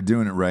 They're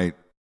doing it right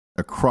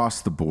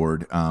across the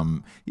board.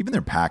 Even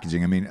their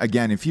packaging. I mean,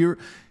 again, if you're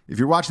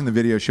watching the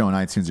video show on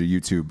iTunes or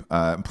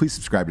YouTube, please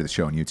subscribe to the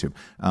show on YouTube.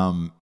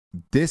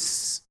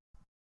 This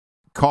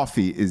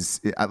coffee is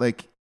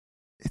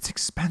it's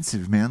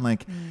expensive, man.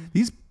 Like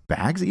these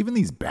bags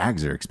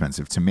are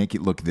expensive to make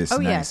it look this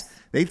nice. Yes.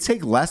 They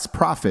take less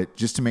profit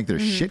just to make their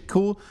shit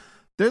cool.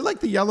 They're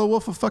like the Yellow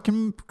Wolf of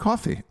fucking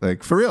coffee,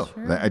 like for real.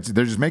 Sure.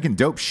 They're just making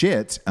dope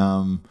shit.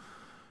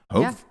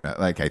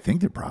 I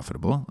think they're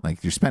profitable.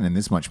 Like, you're spending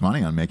this much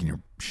money on making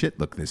your shit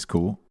look this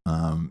cool.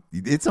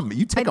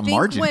 You take a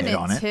margin hit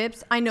on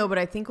it. I know, but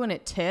I think when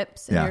it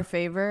tips in your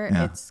favor,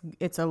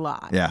 it's a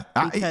lot. Yeah.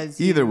 Because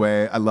either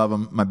way, I love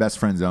them. My best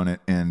friends own it.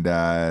 And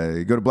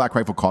go to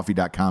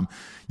blackriflecoffee.com.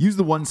 Use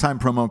the one-time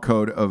promo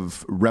code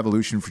of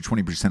Revolution for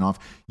 20% off.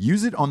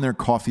 Use it on their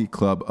Coffee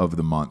Club of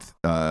the Month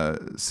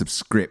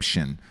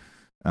subscription.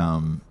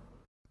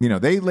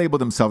 They label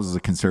themselves as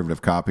a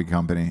conservative coffee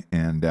company.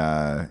 And,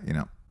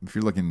 if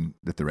you're looking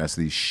at the rest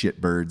of these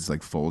shitbirds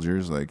like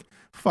Folgers, like,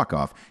 fuck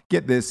off.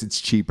 Get this.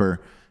 It's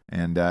cheaper.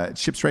 And it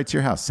ships right to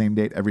your house. Same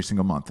date every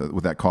single month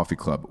with that Coffee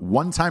Club.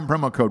 One-time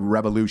promo code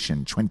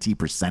REVOLUTION,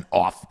 20%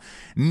 off.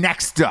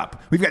 Next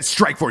up, we've got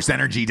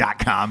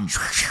StrikeForceEnergy.com.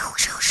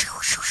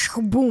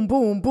 Boom,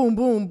 boom, boom,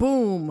 boom,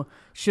 boom.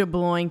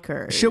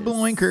 Shabloinkers.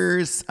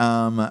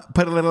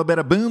 Put a little bit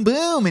of boom,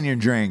 boom in your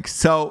drink.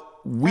 So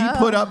we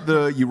put up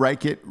the You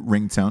Like It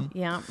ringtone.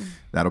 Yeah.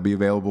 That'll be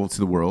available to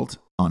the world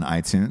on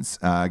iTunes.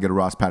 Go to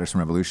Ross Patterson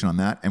Revolution on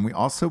that. And we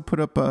also put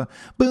up a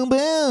boom,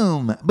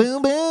 boom,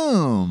 boom,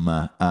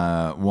 boom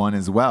one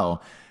as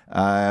well.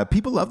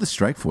 People love the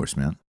Strike Force,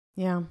 man.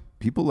 Yeah.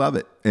 People love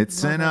it.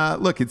 It's in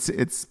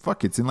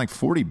it's in like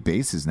 40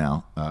 bases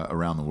now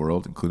around the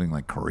world, including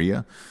like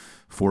Korea,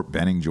 Fort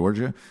Benning,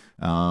 Georgia.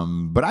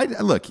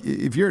 But look,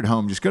 if you're at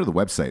home, just go to the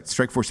website,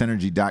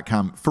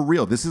 strikeforceenergy.com. For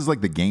real, this is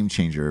like the game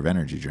changer of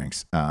energy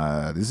drinks.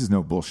 This is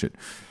no bullshit.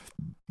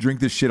 Drink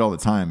this shit all the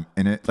time.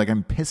 And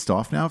I'm pissed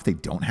off now if they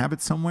don't have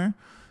it somewhere.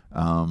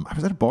 I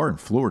was at a bar in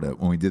Florida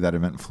when we did that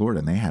event in Florida,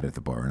 and they had it at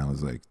the bar. And I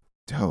was like,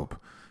 dope.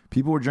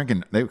 People were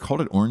drinking, they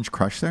called it Orange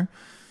Crush there.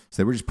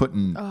 So they were just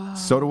putting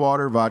soda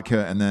water,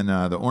 vodka, and then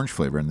the orange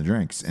flavor in the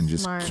drinks and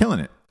just killing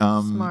it.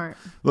 Smart.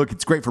 Look,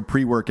 it's great for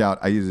pre-workout.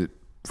 I use it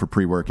for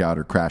pre-workout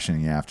or crashing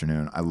in the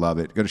afternoon. I love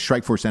it. Go to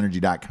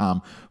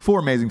strikeforceenergy.com for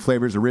amazing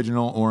flavors: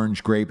 original,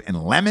 orange, grape,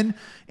 and lemon.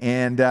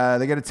 And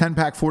they got a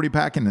 10-pack,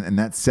 40-pack, and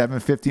that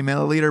 750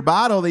 milliliter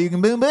bottle that you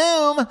can boom,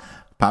 boom.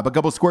 Pop a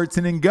couple squirts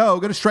in and go.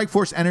 Go to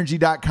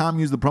strikeforceenergy.com.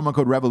 Use the promo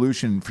code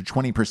REVOLUTION for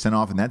 20%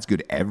 off, and that's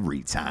good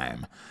every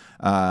time.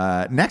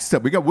 Next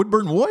up, we got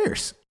Woodburn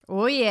Warriors.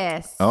 Oh,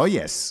 yes. Oh,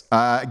 yes.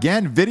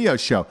 Again, video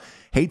show.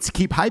 Hate to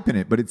keep hyping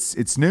it, but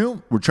it's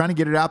new. We're trying to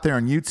get it out there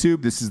on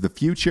YouTube. This is the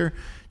future.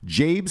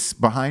 Jabes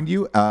behind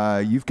you.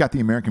 You've got the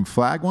American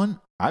flag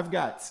one. I've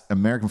got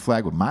American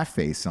flag with my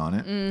face on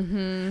it.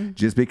 Mm-hmm.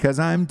 Just because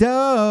I'm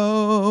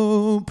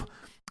dope.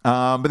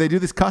 But they do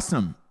this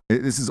custom.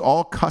 This is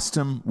all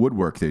custom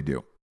woodwork they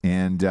do.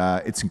 And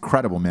it's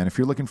incredible, man. If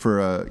you're looking for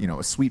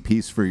a sweet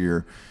piece for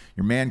your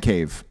man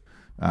cave,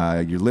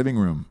 your living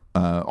room,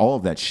 all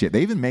of that shit.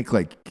 They even make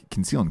like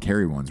conceal and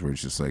carry ones where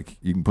it's just like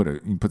you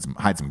can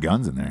hide some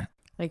guns in there.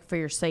 Like for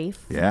your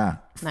safe? Yeah.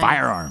 Nice.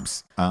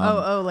 Firearms.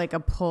 Like a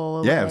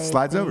pull Yeah, away it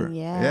slides thing. over.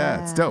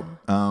 Yeah. It's dope.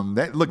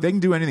 Look, they can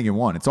do anything you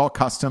want. It's all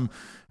custom.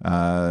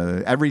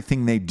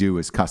 Everything they do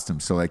is custom.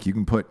 So like you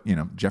can put,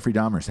 Jeffrey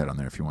Dahmer's head on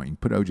there if you want. You can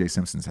put O.J.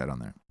 Simpson's head on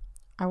there.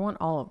 I want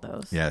all of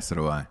those. Yeah, so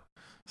do I.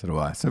 So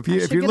if I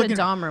you're should get looking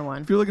a Dahmer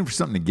one. if you're looking for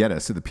something to get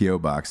us to the PO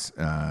Box,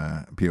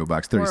 PO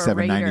Box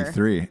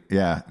 3793.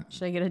 Yeah.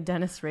 Should I get a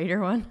Dennis Rader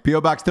one? PO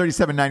Box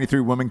 3793,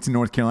 Wilmington,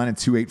 North Carolina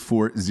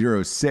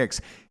 28406.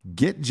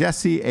 Get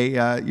Jesse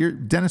your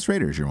Dennis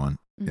Rader is your one.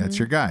 That's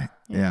your guy.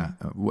 Yeah.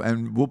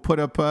 And we'll put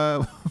up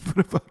a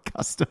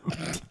custom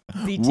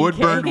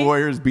Woodburn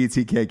Warriors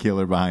BTK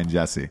killer behind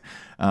Jesse.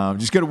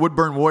 Just go to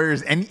Woodburn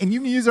Warriors and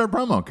you can use our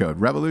promo code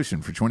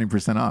Revolution for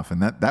 20% off.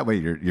 And that way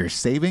you're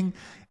saving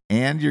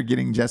and you're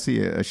getting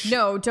Jesse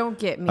no, don't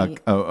get me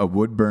a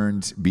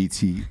wood-burned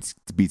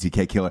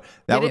BTK killer.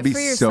 That would be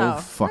so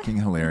fucking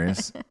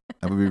hilarious.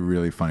 That would be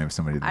really funny if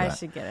somebody did that. I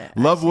should get it.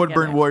 Love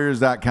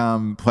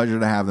woodburnwarriors.com. Pleasure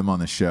to have them on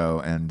the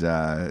show. And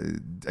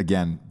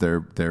again,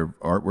 their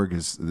artwork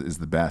is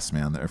the best,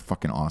 man. They're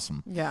fucking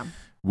awesome. Yeah.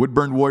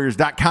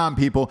 Woodburnwarriors.com,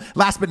 people.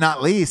 Last but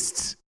not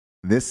least,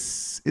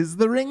 this is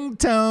the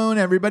ringtone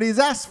everybody's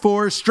asked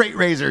for.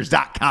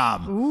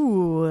 Straightrazors.com.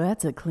 Ooh,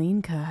 that's a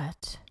clean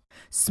cut.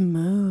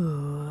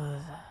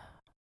 Smooth.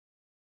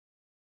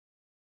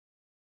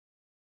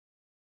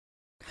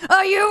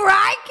 Oh, you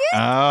like it?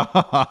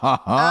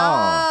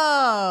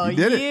 Oh, you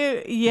did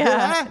it.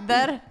 Yeah,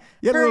 that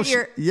you hurt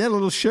had a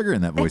little sugar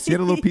in that voice. You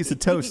had a little piece of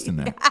toast in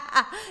there.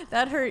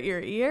 That hurt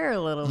your ear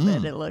a little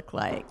bit, it looked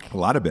like. A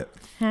lot of it.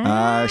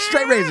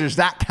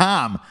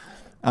 Straightrazors.com.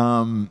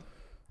 I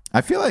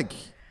feel like,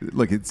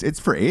 look, it's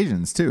for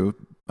Asians too,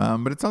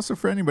 but it's also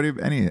for anybody of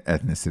any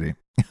ethnicity.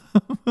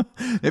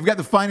 They've got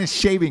the finest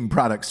shaving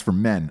products for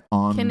men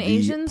on the planet. Can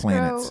Asians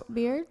grow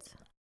beards?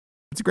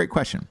 It's a great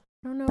question.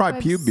 I don't know Probably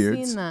if I've pube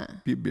beards. seen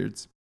that. Pube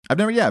beards. You're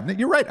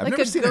right. I've Like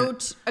never seen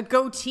a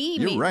goatee.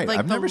 You're right. Like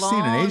I've never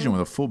seen an Asian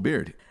with a full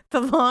beard.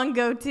 The long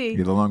goatee.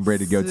 Yeah, the long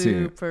braided goatee.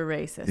 Super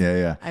racist.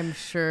 Yeah. I'm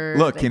sure.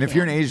 Look, and if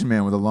you're an Asian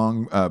man with a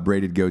long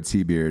braided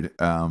goatee beard,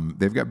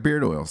 they've got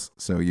beard oils,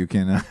 so you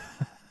can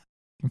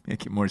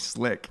make it more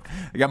slick.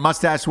 They got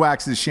mustache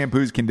waxes,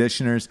 shampoos,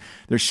 conditioners.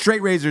 Their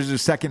straight razors are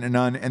second to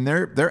none, and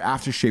their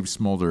aftershave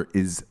smolder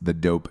is the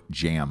dope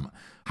jam.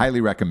 Highly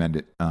recommend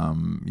it.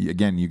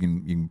 Again, you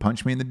can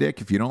punch me in the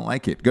dick if you don't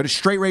like it. Go to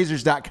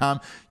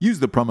straightrazors.com. Use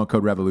the promo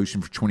code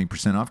REVOLUTION for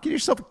 20% off. Get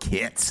yourself a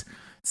kit.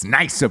 It's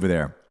nice over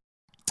there.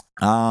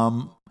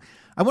 I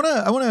want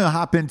to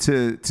hop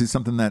into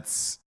something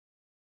that's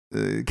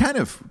kind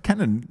of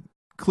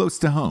close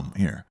to home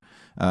here.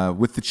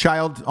 With the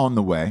child on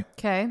the way.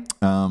 Okay.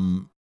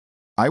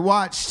 I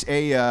watched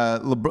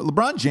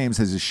LeBron James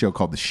has a show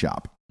called The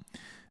Shop.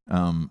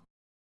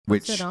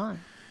 What's it on?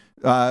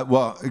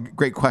 Well,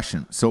 great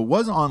question. So it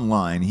was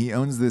online. He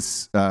owns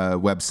this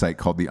website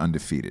called The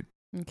Undefeated.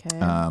 Okay.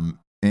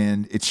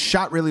 And it's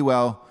shot really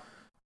well.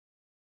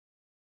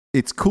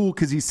 It's cool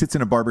because he sits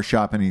in a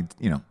barbershop and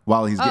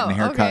while he's getting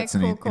haircuts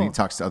and he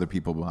talks to other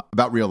people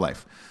about real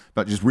life,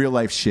 about just real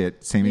life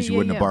shit, same as you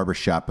would in a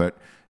barbershop, but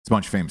it's a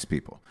bunch of famous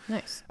people.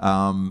 Nice.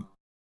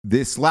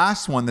 This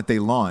last one that they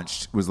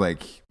launched was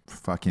like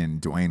fucking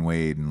Dwayne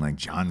Wade and like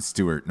Jon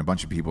Stewart and a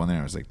bunch of people in there.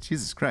 I was like,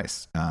 Jesus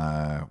Christ,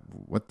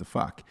 what the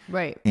fuck?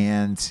 Right.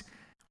 And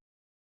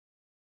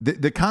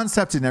the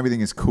concept and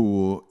everything is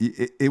cool.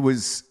 It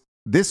was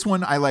this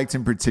one I liked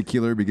in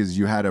particular because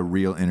you had a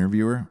real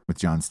interviewer with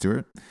Jon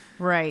Stewart.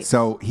 Right.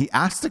 So he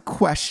asked a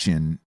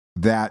question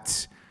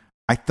that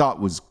I thought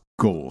was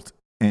gold.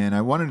 And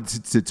I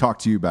wanted to talk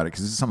to you about it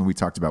because this is something we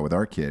talked about with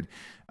our kid.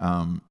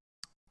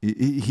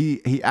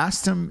 He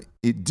asked him,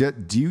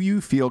 do you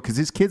feel, because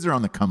his kids are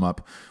on the come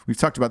up, we've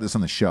talked about this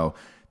on the show,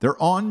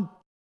 they're on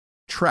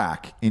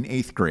track in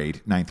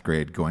 9th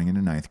grade, going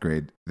into 9th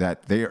grade,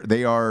 that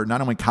they are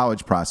not only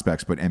college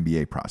prospects, but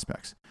NBA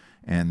prospects.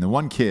 And the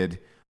one kid,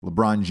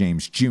 LeBron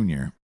James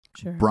Jr.,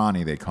 sure.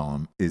 Bronny they call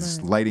him,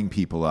 is lighting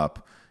people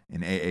up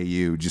in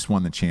AAU, just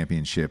won the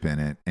championship in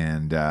it.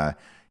 And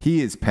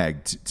he is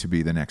pegged to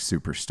be the next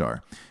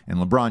superstar. And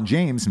LeBron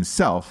James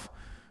himself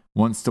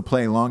wants to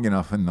play long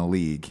enough in the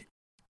league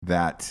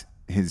that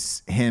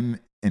him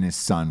and his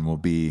son will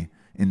be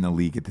in the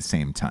league at the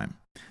same time.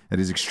 That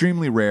is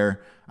extremely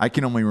rare. I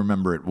can only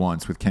remember it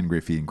once with Ken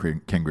Griffey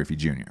and Ken Griffey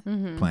Jr.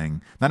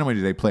 Playing. Not only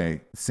do they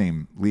play the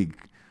same league,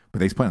 but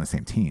they play on the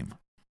same team,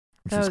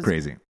 which is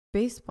crazy.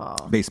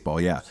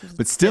 Baseball, yeah.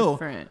 But still,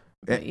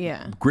 but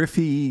yeah.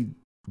 Griffey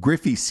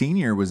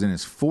Sr. was in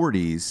his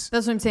 40s.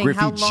 That's what I'm saying.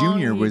 Griffey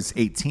Jr. was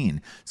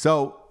 18.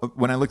 So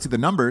when I looked at the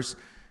numbers,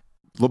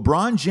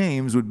 LeBron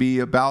James would be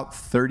about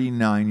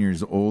 39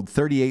 years old,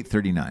 38,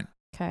 39.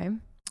 Okay.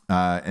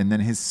 And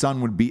then his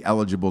son would be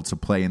eligible to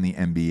play in the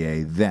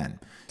NBA then.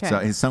 Okay. So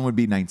his son would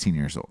be 19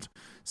 years old.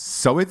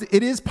 So it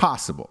is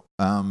possible.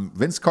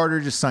 Vince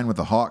Carter just signed with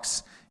the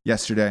Hawks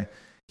yesterday.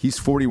 He's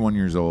 41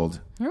 years old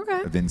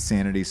of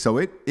insanity. So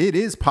it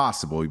is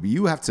possible.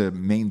 You have to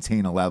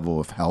maintain a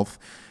level of health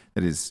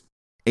that is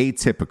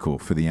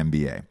atypical for the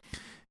NBA.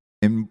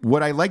 And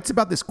what I liked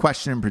about this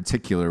question in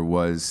particular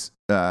was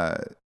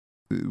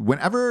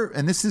whenever,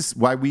 and this is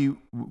why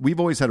we've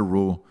always had a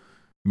rule,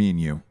 me and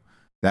you,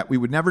 that we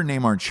would never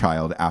name our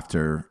child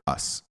after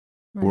us.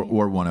 Right.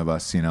 Or one of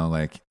us,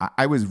 like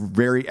I was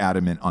very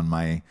adamant on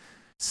my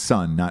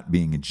son not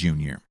being a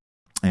junior,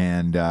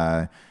 and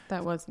that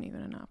wasn't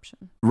even an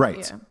option.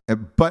 Right. Yeah.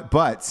 But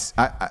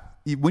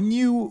when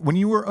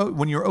you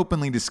were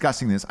openly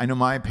discussing this, I know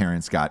my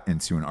parents got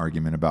into an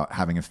argument about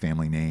having a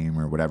family name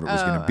or whatever it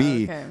was going to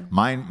be. Okay.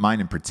 Mine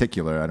in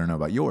particular, I don't know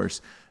about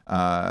yours.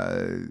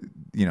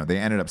 They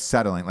ended up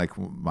settling. Like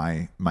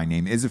my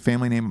name is a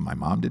family name, but my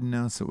mom didn't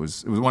know, so it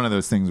was one of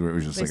those things where it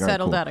was just they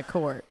settled out of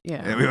court.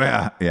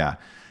 Yeah.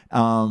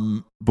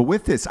 But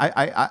with this,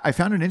 I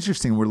found it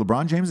interesting where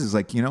LeBron James is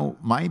like,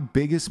 my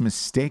biggest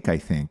mistake, I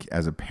think,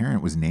 as a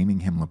parent was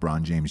naming him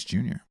LeBron James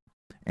Jr.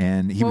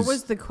 And what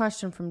was the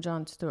question from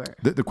Jon Stewart?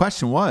 The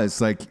question was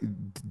like,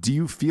 do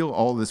you feel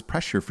all this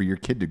pressure for your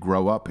kid to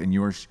grow up in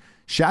your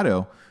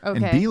shadow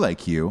and be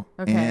like you?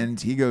 Okay. And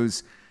he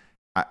goes,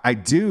 I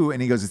do.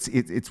 And he goes,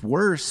 it's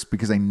worse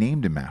because I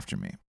named him after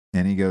me.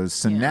 And he goes,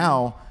 so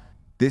now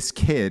this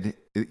kid,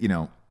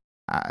 look,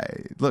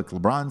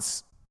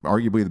 LeBron's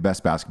arguably the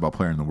best basketball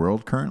player in the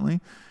world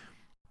currently.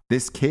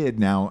 This kid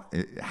now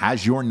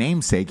has your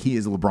namesake. He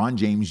is LeBron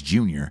James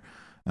Jr.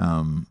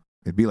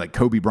 It'd be like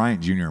Kobe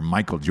Bryant Jr. or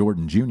Michael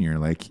Jordan Jr.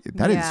 Like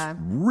that is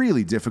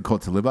really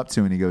difficult to live up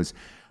to. And he goes,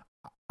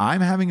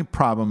 I'm having a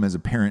problem as a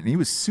parent. And he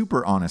was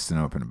super honest and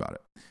open about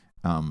it.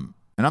 And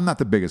I'm not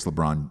the biggest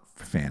LeBron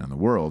fan in the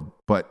world,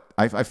 but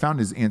I found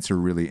his answer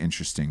really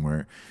interesting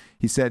where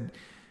he said,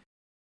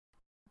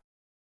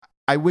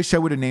 I wish I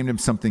would have named him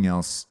something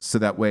else so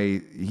that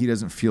way he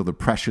doesn't feel the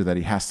pressure that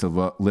he has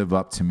to live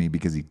up to me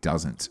because he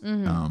doesn't.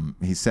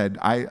 Mm-hmm. He said,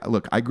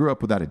 I grew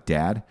up without a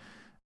dad.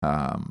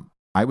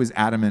 I was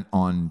adamant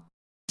on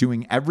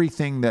doing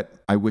everything that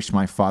I wish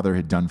my father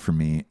had done for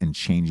me and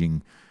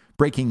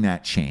breaking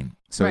that chain.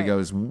 So he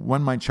goes,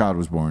 when my child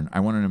was born, I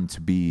wanted him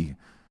to be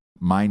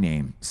my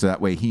name. So that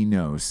way he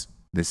knows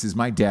this is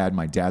my dad.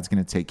 My dad's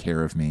going to take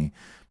care of me.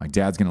 My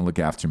dad's going to look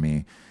after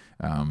me.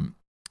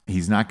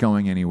 He's not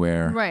going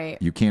anywhere. Right.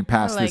 You can't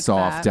pass this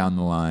off down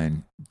the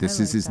line.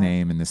 This is his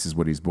name and this is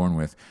what he's born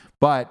with.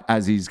 But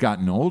as he's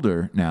gotten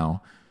older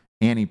now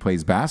and he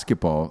plays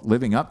basketball,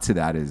 living up to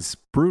that is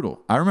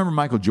brutal. I remember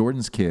Michael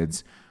Jordan's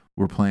kids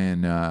were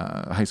playing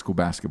high school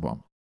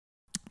basketball.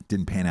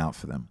 Didn't pan out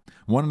for them.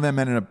 One of them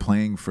ended up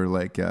playing for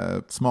like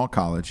a small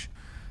college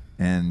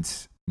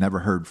and never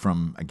heard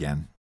from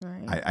again.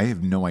 Right. I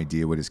have no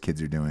idea what his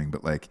kids are doing,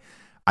 but like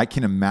I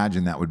can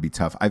imagine that would be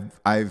tough.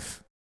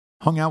 I've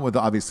hung out with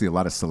obviously a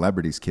lot of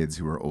celebrities' kids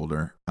who are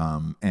older,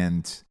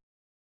 and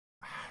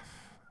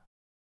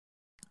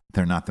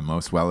they're not the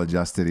most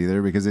well-adjusted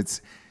either because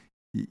it's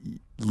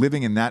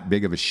living in that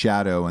big of a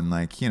shadow. And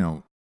like,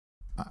 I'm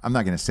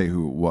not going to say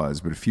who it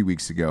was, but a few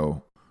weeks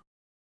ago,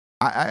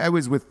 I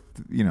was with,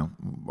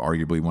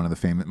 arguably one of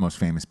the most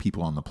famous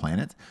people on the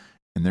planet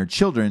and their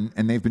children,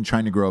 and they've been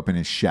trying to grow up in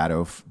his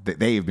shadow.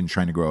 They have been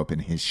trying to grow up in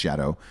his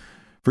shadow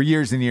for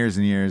years and years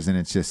and years, and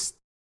it's just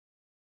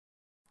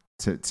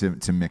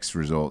to mixed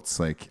results.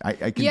 Like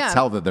I can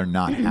tell that they're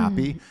not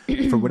happy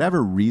for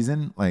whatever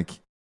reason. Like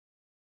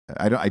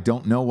I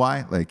don't know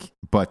why. Like,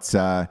 but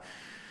I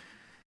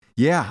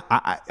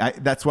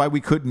that's why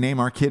we couldn't name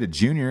our kid a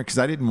junior because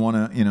I didn't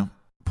want to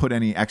put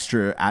any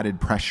extra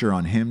added pressure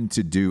on him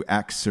to do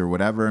X or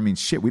whatever. I mean,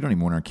 shit, we don't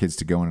even want our kids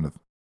to go into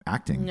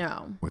acting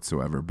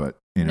whatsoever. But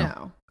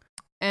no.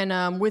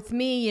 And with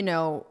me,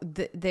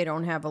 they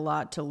don't have a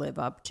lot to live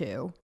up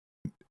to.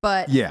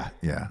 But yeah.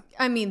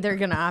 I mean, they're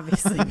gonna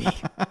obviously be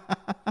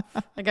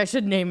like I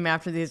should name them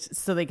after these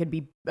so they could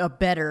be a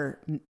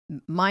better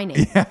my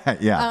name.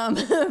 Yeah.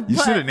 You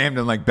should have named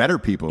them like better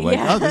people. Like,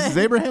 oh, this is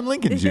Abraham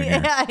Lincoln Jr.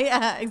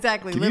 Yeah,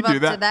 exactly. Can live you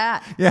do up to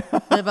that. Yeah.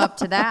 Live up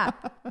to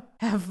that.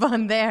 Have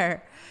fun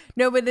there.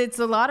 No, but it's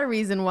a lot of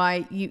reason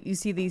why you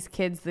see these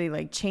kids. They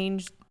like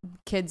change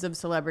kids of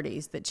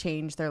celebrities that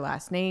change their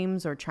last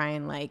names or try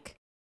and like,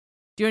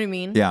 do you know what I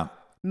mean? Yeah.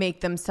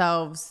 Make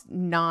themselves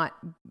not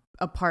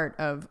a part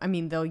of. I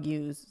mean, they'll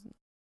use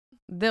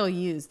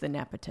the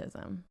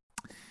nepotism,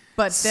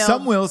 but they'll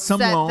some will, some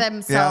set won't.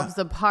 themselves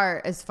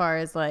apart as far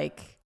as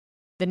like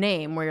the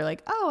name, where you're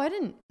like, oh, I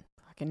didn't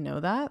fucking know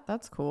that.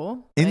 That's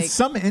cool. In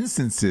some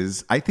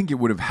instances, I think it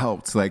would have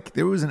helped. Like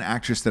there was an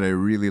actress that I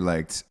really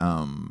liked.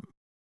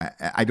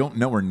 I don't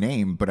know her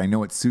name, but I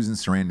know it's Susan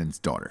Sarandon's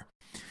daughter.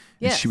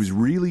 Yes. She was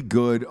really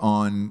good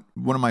on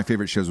one of my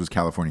favorite shows was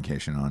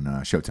Californication on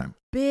Showtime.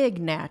 Big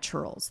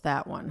naturals,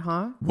 that one,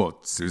 huh? Well,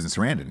 Susan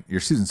Sarandon. You're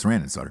Susan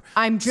Sarandon's daughter.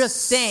 I'm just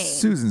saying.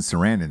 Susan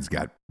Sarandon's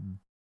got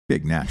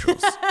big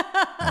naturals.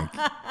 Like,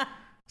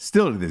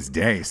 still to this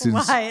day.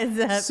 Why is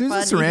that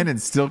Susan funny?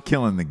 Sarandon's still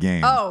killing the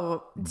game.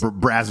 Oh.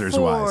 Brazzers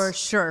wise.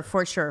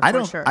 For sure.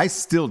 I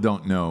still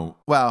don't know.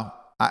 Well,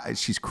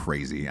 she's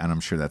crazy. And I'm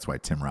sure that's why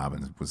Tim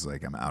Robbins was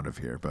like, I'm out of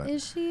here. But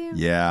is she?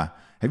 Yeah.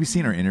 Have you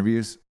seen her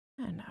interviews?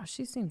 I don't know.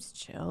 She seems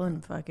chill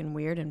and fucking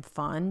weird and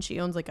fun. She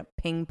owns like a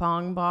ping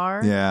pong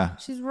bar. Yeah.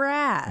 She's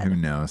rad. Who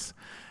knows?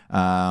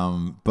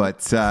 But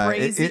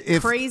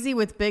crazy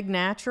with big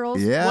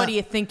naturals. Yeah. What do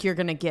you think you're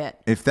gonna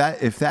get? If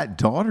that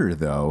daughter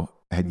though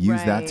had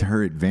used that Right. to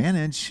her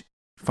advantage,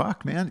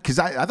 fuck man, because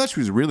I thought she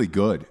was really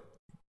good.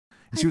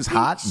 She was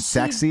hot and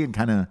sexy and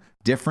kind of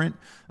different.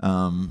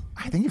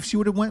 I think if she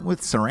would have went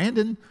with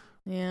Sarandon,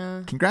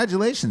 Yeah.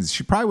 congratulations,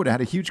 she probably would have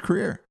had a huge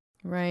career.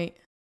 Right.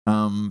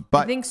 But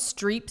I think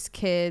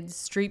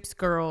Streep's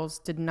girls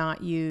did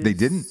not use. they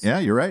didn't. Yeah,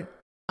 you're right.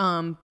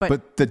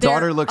 But the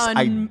daughter they're looks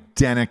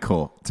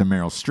identical to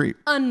Meryl Streep.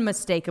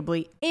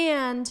 unmistakably,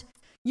 and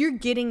you're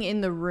getting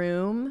in the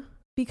room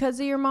because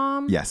of your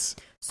mom. Yes.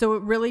 So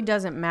it really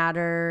doesn't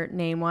matter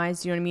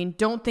name-wise. You know what I mean?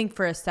 Don't think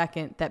for a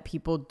second that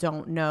people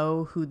don't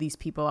know who these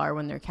people are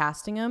when they're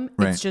casting them.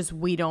 Right. It's just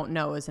we don't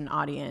know as an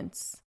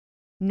audience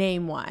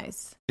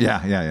name-wise.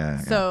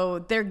 Yeah.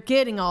 So they're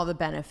getting all the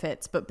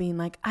benefits, but being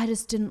like, I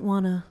didn't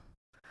want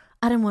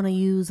to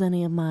use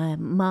any of my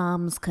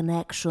mom's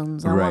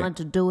connections. I Right. wanted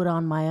to do it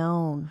on my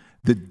own.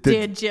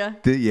 Did you?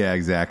 Yeah,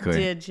 exactly.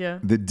 Did you?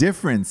 The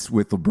difference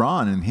with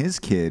LeBron and his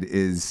kid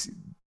is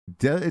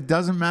it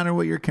doesn't matter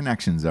what your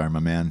connections are, my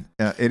man.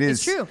 It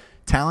is It's true.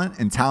 talent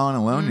and talent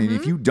alone. And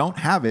if you don't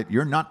have it,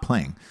 you're not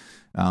playing.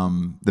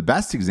 The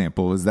best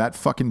example is that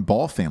fucking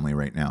Ball family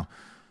right now.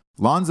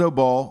 Lonzo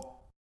Ball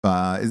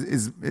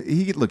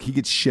he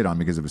gets shit on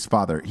because of his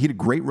father. He had a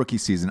great rookie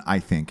season, I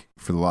think,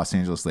 for the Los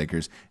Angeles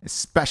Lakers,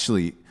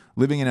 especially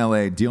living in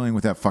LA, dealing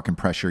with that fucking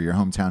pressure, your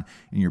hometown,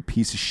 and your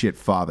piece of shit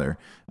father.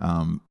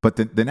 But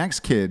the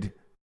next kid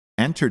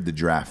entered the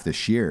draft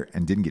this year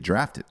and didn't get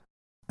drafted.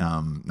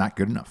 Not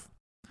good enough.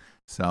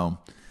 So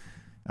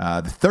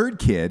the third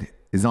kid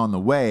is on the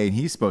way, and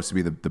he's supposed to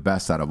be the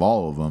best out of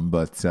all of them.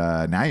 But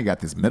now you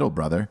got this middle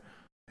brother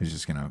who's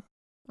just going to,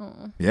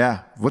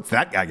 yeah, what's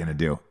that guy going to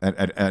do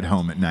at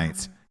home at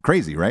night?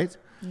 Crazy, right?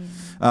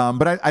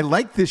 But I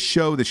like this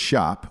show, The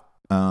Shop.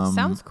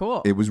 Sounds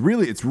cool. It's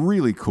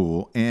really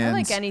cool. And I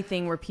like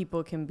anything where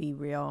people can be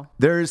real.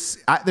 There's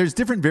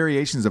different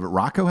variations of it.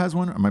 Rocco has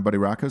one. My buddy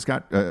Rocco's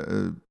got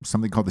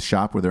something called The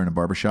Shop, where they're in a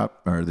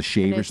barbershop or The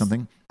Shave or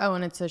something. Oh,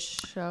 and it's a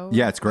show?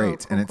 Yeah, it's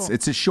great. Oh, cool, and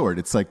it's a short.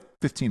 It's like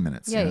 15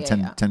 minutes. Yeah,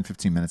 10,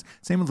 15 minutes.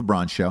 Same with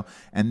LeBron's show.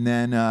 And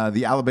then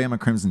the Alabama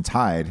Crimson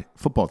Tide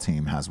football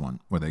team has one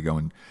where they go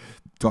and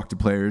talk to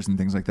players and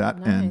things like that.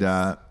 Nice. And,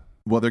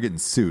 they're getting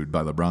sued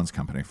by LeBron's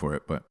company for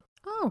it, but.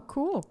 Oh,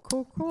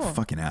 cool.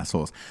 Fucking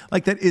assholes.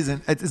 Like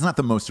it's not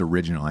the most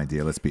original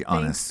idea, let's be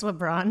honest. Thanks,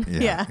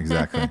 LeBron. Yeah.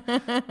 Exactly.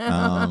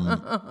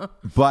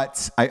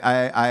 But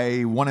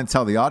I want to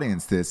tell the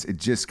audience this. It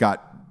just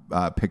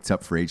got picked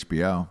up for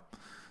HBO.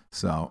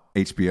 So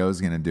HBO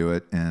is going to do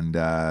it. And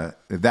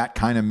that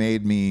kind of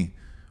made me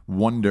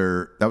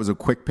wonder. That was a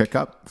quick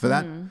pickup for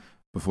that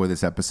before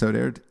this episode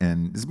aired.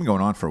 And this has been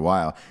going on for a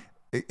while.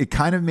 It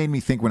kind of made me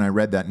think when I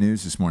read that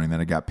news this morning that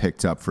it got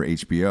picked up for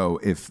HBO,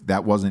 if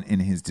that wasn't in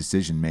his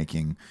decision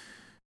making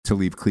to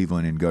leave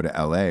Cleveland and go to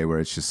LA, where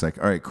it's just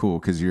like, all right, cool.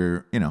 Cause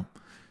you're,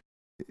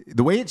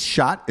 the way it's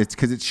shot, it's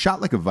cause it's shot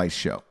like a Vice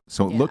show.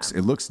 So it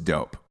looks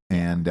dope.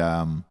 And,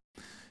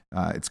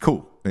 it's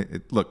cool.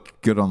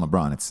 Look good on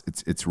LeBron.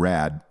 It's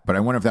rad. But I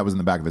wonder if that was in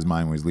the back of his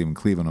mind when he was leaving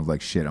Cleveland of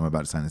like, shit, I'm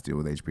about to sign this deal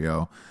with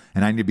HBO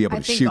and I need to be able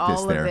to shoot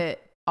this there.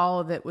 All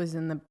of it was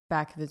in the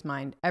back of his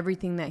mind.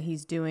 Everything that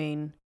he's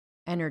doing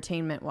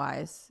entertainment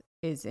wise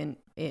is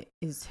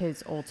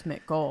his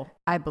ultimate goal,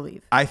 I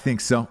believe. I think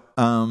so.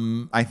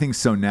 I think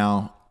so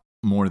now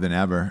more than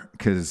ever,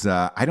 because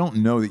I don't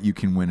know that you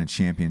can win a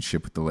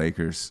championship with the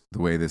Lakers the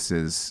way this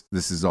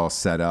is all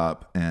set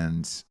up,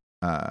 and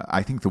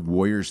I think the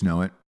Warriors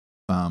know it.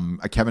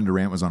 Kevin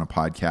Durant was on a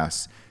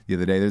podcast the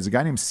other day. There's a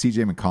guy named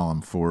CJ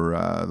McCollum for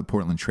the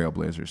Portland Trail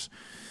Blazers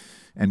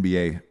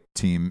NBA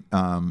team.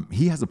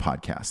 He has a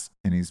podcast,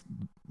 and he's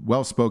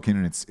well-spoken,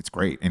 and it's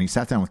great. And he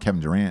sat down with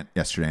Kevin Durant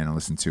yesterday, and I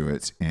listened to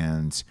it.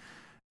 And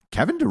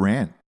Kevin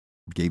Durant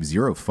gave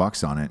zero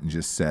fucks on it and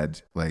just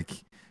said, like,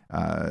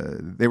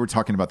 they were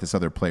talking about this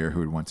other player who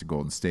had went to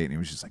Golden State, and he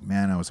was just like,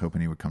 man, I was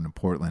hoping he would come to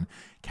Portland.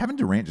 Kevin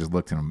Durant just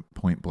looked at him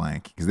point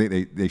blank, because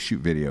they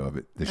shoot video of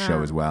it, the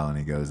show as well, and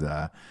he goes,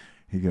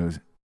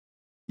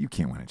 you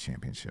can't win a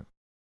championship.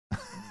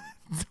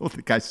 Told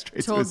the guy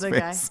straight to his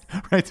face.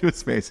 Right to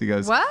his face. He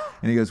goes, what?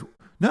 And he goes,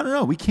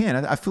 no, we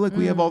can. I feel like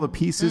we have all the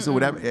pieces or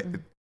whatever.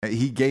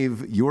 He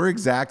gave your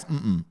exact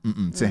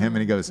to him, and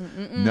he goes,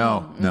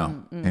 no.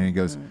 And he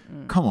goes,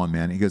 come on,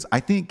 man. He goes, I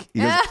think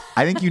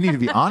you need to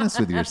be honest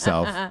with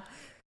yourself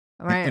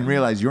and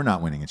realize you're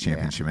not winning a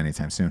championship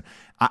anytime soon.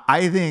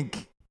 I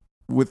think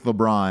with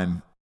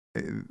LeBron,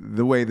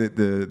 the way that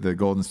the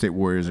Golden State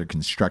Warriors are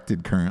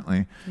constructed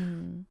currently,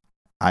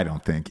 I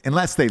don't think,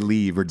 unless they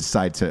leave or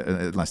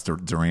unless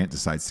Durant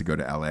decides to go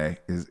to LA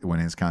when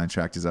his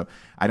contract is up,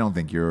 I don't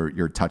think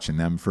you're touching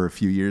them for a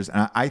few years.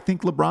 And I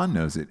think LeBron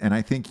knows it. And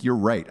I think you're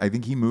right. I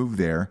think he moved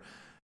there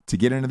to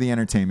get into the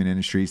entertainment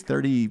industry. He's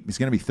going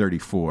to be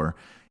 34.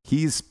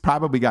 He's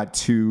probably got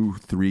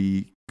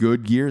 2-3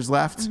 good years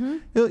left.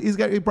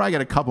 He probably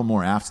got a couple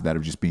more after that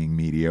of just being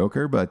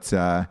mediocre, but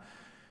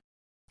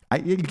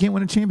you can't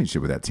win a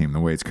championship with that team the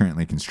way it's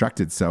currently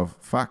constructed. So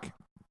fuck.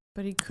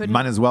 But he couldn't.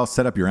 Might as well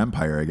set up your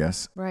empire, I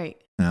guess. Right.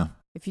 Yeah.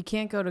 If you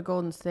can't go to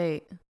Golden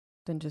State,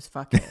 then just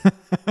fuck it.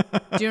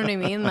 Do you know what I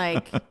mean?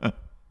 Like,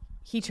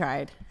 he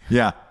tried.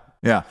 Yeah.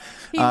 Yeah.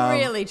 He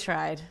really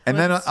tried. And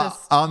then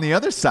on the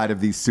other side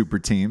of these super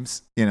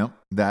teams,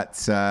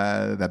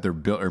 that they're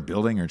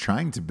building or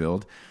trying to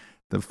build,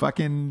 the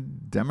fucking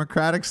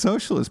Democratic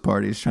Socialist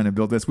Party is trying to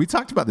build this. We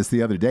talked about this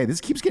the other day.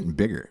 This keeps getting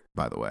bigger,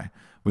 by the way,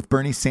 with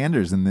Bernie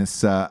Sanders and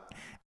this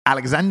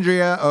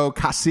Alexandria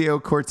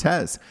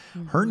Ocasio-Cortez.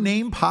 Her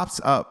name pops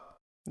up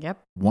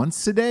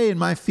once a day in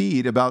my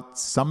feed about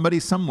somebody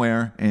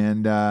somewhere.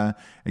 And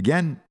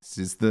again, this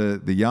is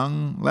the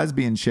young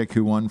lesbian chick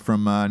who won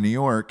from New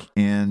York.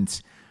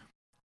 And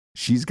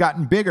she's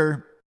gotten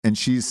bigger, and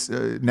she's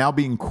now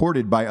being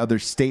courted by other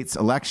states'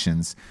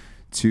 elections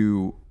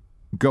to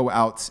go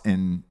out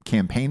and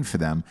campaign for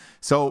them.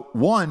 So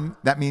one,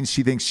 that means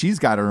she thinks she's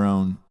got her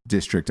own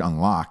district on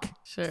lock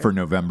for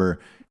November.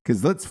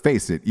 Because let's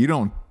face it,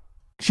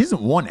 she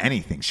hasn't won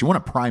anything. She won a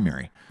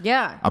primary.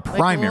 Yeah. A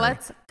primary. Like,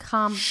 let's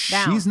calm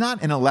down. She's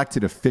not an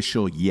elected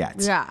official yet.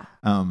 Yeah.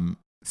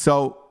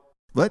 So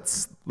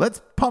let's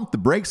pump the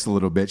brakes a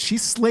little bit.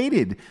 She's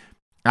slated,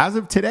 as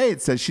of today,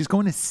 it says she's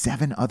going to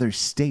 7 other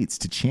states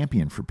to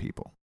champion for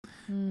people.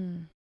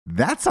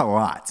 That's a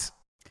lot.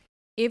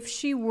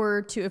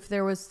 If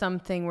there was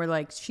something where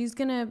like, she's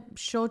going to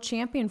show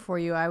champion for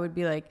you, I would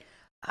be like,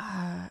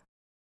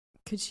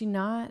 could she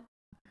not?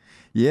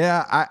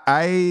 Yeah,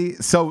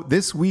 so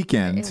this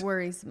weekend... It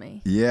worries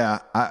me. Yeah.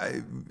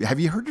 Have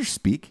you heard her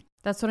speak?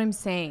 That's what I'm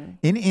saying.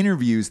 In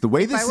interviews, the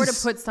way if I were to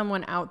put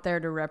someone out there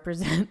to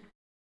represent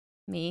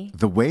me...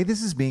 The way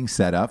this is being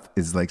set up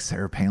is like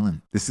Sarah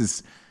Palin. This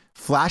is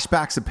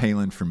flashbacks of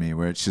Palin for me,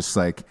 where it's just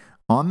like,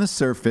 on the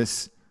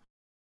surface,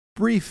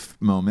 brief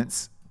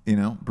moments,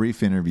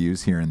 brief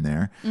interviews here and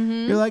there.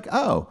 You're like,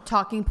 oh...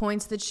 Talking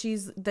points that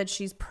she's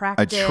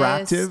practiced.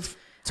 Attractive...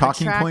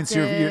 Talking points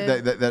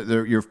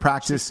you've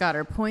practiced. She's got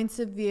her points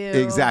of view.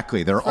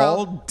 Exactly. They're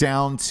all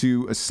down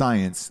to a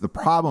science. The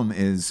problem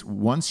is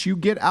once you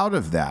get out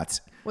of that.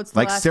 What's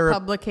the last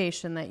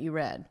publication that you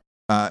read?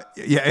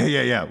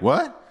 Yeah.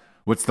 What?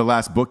 What's the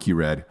last book you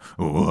read?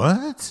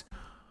 What?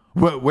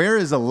 Where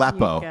is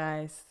Aleppo? You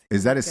guys.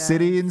 Is that a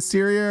city in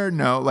Syria?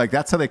 No. Like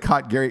that's how they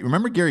caught Gary.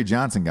 Remember Gary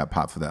Johnson got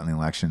popped for that in the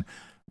election.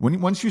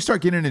 Once you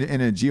start getting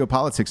into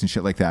geopolitics and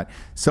shit like that.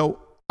 So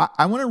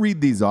I want to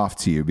read these off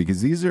to you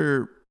because these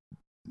are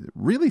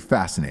really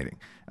fascinating.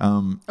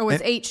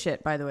 It's 8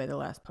 shit, by the way, the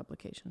last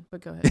publication.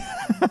 But go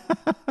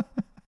ahead.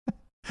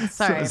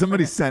 Sorry.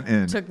 Somebody sent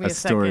in a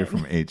story second.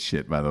 from 8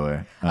 shit, by the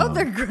way.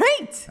 They're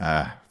great.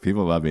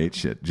 People love 8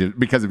 shit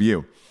because of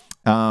you.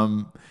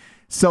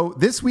 So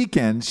this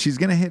weekend, she's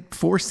going to hit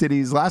 4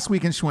 cities. Last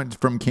weekend, she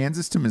went from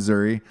Kansas to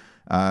Missouri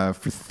for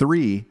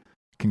 3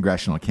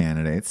 congressional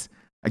candidates.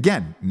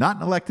 Again, not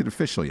an elected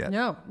official yet.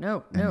 No.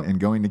 And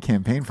going to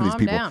campaign for these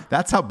people. Down.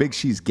 That's how big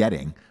she's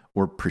getting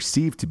or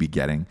perceived to be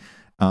getting.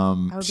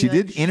 She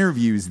did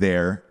interviews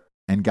there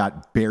and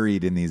got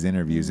buried in these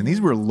interviews. And these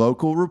were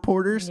local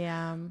reporters.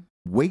 Yeah.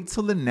 Wait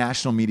till the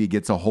national media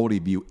gets a hold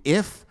of you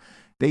if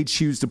they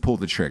choose to pull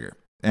the trigger.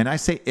 And I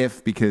say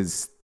if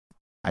because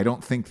I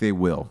don't think they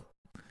will.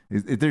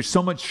 There's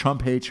so much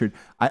Trump hatred.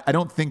 I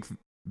don't think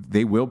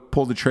they will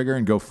pull the trigger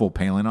and go full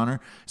Palin on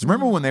her. So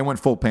remember when they went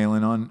full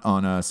Palin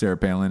on Sarah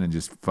Palin and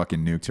just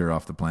fucking nuked her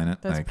off the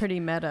planet? That's pretty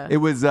meta. It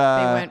was. They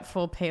went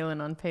full Palin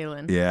on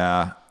Palin.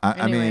 Yeah,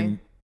 I mean,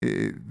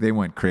 they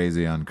went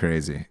crazy on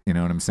crazy. You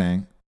know what I'm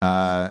saying?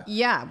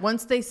 Yeah.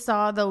 Once they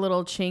saw the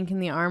little chink in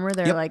the armor,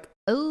 they're like,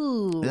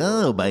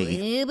 "Oh,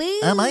 baby,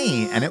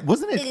 and it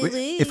wasn't it.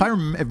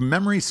 If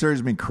memory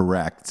serves me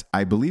correct,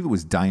 I believe it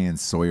was Diane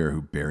Sawyer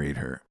who buried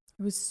her.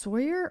 It was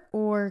Sawyer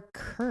or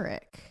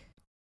Couric.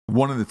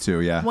 One of the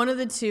two, yeah. One of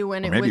the two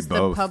when it was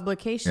both. The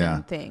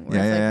publication thing. Where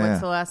it's like,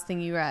 what's the last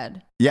thing you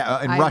read?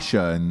 Yeah, in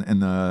Russia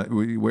and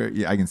where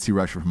I can see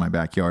Russia from my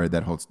backyard,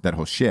 that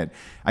whole shit.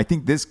 I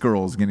think this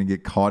girl is going to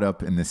get caught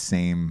up in the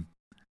same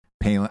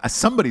Palin.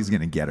 Somebody's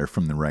going to get her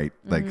from the right,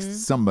 like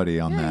somebody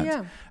on that.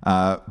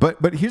 Yeah.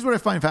 But here's what I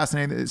find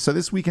fascinating. So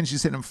this weekend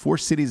she's hitting 4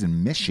 cities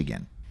in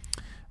Michigan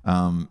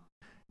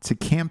to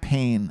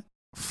campaign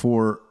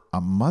for a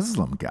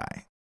Muslim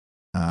guy.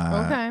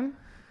 Okay.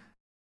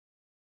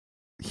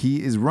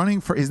 He is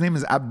running for, his name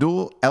is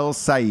Abdul El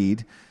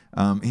Said.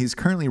 He's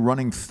currently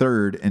running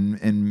 3rd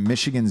in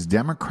Michigan's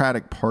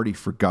Democratic Party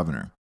for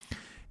governor.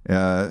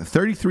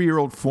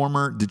 33-year-old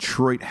former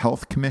Detroit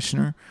health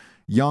commissioner,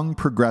 young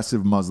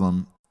progressive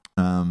Muslim,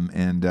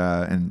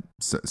 and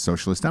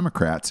socialist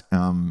Democrat.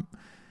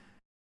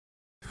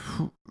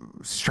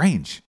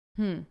 Strange.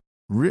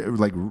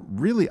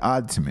 Really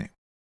odd to me.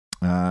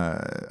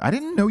 I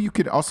didn't know you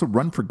could also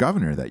run for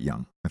governor that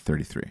young at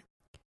 33.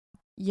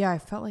 Yeah, I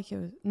felt like it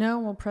was... No,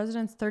 well,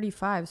 president's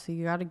 35, so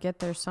you got to get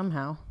there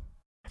somehow.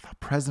 I thought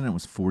president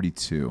was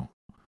 42.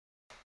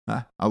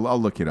 I'll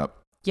look it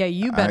up. Yeah,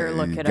 you better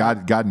look it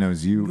up. God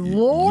knows you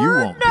Lord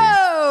won't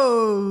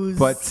knows. be.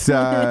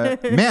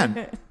 But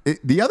man,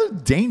 the other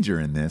danger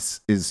in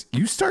this is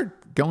you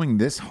start going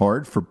this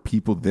hard for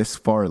people this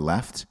far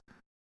left.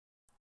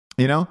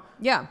 You know?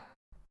 Yeah.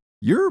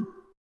 You're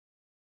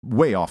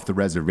way off the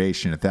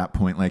reservation at that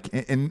point. Like,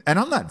 and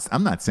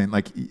I'm not saying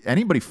like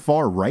anybody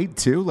far right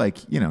too. Like,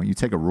 you know, you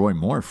take a Roy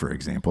Moore, for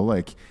example,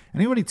 like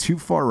anybody too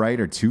far right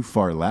or too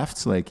far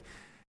left, like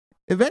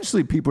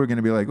eventually people are going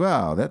to be like,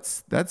 wow,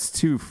 that's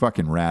too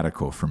fucking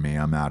radical for me.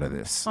 I'm out of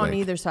this. On like,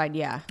 either side.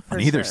 Yeah.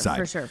 On either side.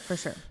 For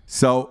sure.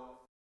 So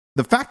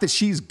the fact that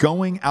she's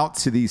going out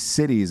to these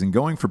cities and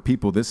going for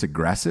people this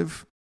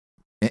aggressive,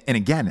 and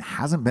again,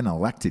 hasn't been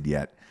elected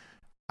yet,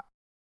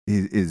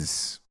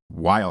 is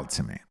wild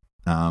to me.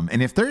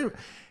 And if they're,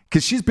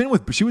 because she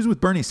was with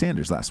Bernie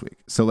Sanders last week,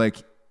 so like,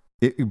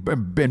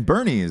 and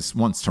Bernie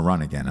wants to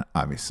run again,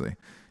 obviously,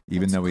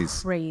 even though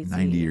he's crazy.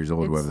 90 years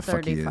old, whatever the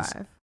fuck he is.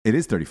 It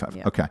is 35.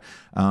 Yeah. Okay.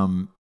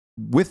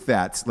 With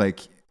that, like,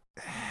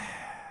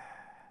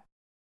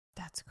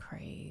 that's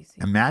crazy.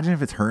 Imagine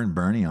if it's her and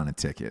Bernie on a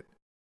ticket.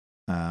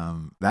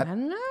 I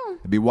don't know.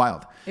 It'd be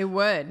wild. It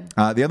would.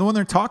 The other one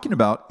they're talking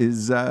about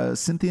is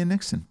Cynthia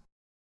Nixon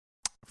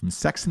from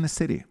Sex and the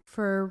City.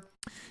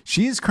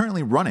 She is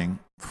currently running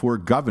for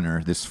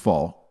governor this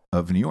fall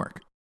of New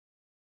York.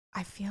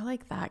 I feel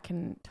like that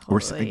can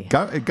totally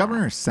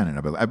governor or Senate.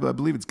 I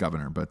believe it's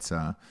governor, but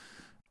I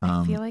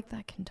feel like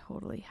that can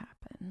totally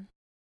happen.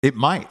 It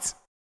might.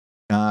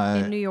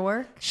 In New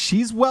York?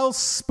 She's well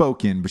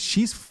spoken, but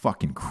she's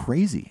fucking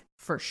crazy.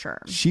 For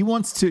sure. She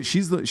wants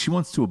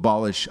to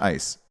abolish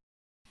ICE.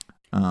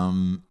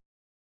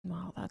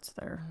 Well, that's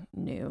their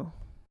new.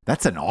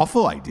 That's an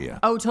awful idea.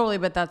 Oh, totally,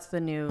 but that's the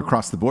new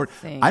across the board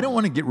thing. I don't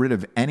want to get rid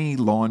of any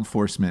law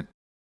enforcement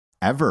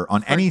ever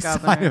on any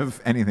side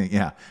of anything.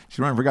 Yeah, she's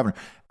running for governor.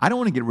 I don't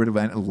want to get rid of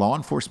any law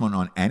enforcement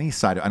on any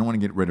side. I don't want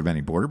to get rid of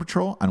any border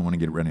patrol. I don't want to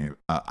get rid of any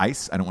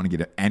ICE. I don't want to get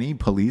rid of any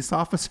police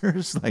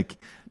officers. Like,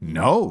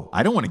 no,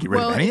 I don't want to get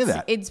rid of any of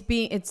that.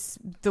 It's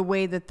the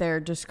way that they're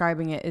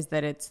describing it is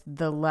that it's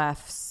the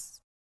left's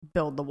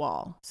build the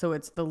wall. So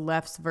it's the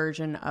left's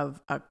version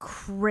of a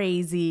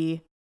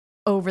crazy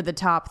over the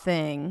top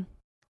thing,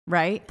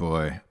 right?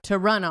 Boy. To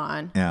run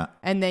on. Yeah.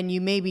 And then you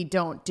maybe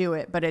don't do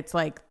it, but it's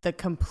like the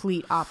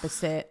complete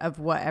opposite of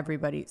what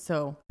everybody.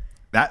 So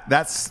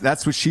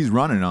that's what she's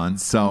running on.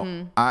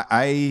 So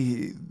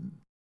I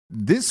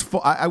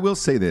will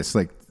say this,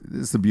 like,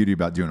 this is the beauty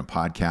about doing a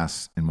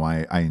podcast and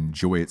why I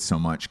enjoy it so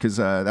much. Because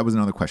that was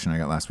another question I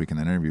got last week in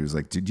that interview. It was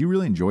like, did you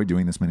really enjoy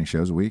doing this many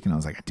shows a week? And I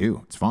was like, I do.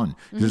 It's fun.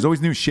 There's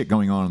always new shit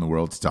going on in the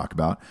world to talk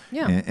about.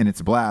 Yeah. And it's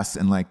a blast.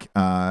 And like,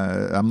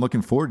 I'm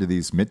looking forward to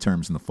these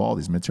midterms in the fall,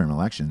 these midterm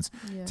elections,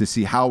 to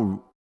see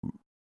how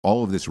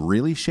all of this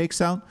really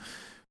shakes out.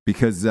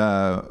 Because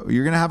you're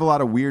going to have a lot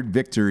of weird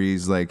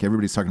victories. Like,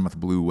 everybody's talking about the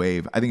blue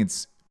wave. I think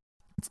it's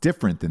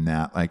different than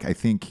that. Like, I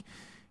think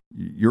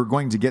you're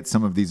going to get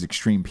some of these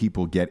extreme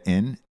people get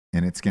in,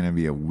 and it's going to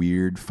be a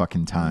weird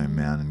fucking time,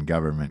 man, in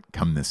government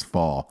come this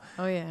fall.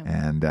 Oh yeah.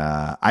 And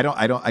I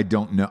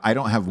don't know. I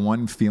don't have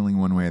one feeling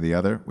one way or the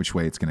other which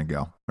way it's going to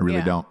go. I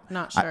really don't.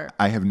 Not sure.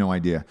 I have no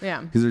idea.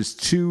 Yeah. Because there's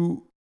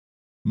too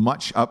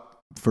much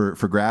up for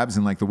grabs,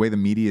 and like the way the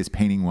media is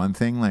painting one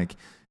thing, like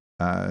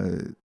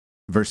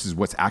versus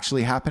what's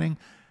actually happening.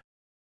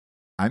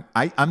 I'm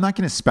not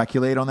going to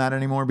speculate on that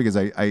anymore, because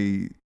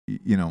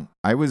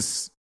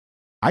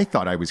I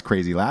thought I was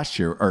crazy last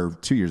year or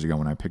 2 years ago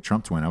when I picked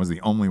Trump to win. I was the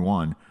only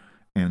one.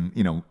 And,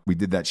 we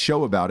did that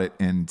show about it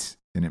and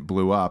it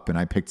blew up. And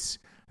I picked,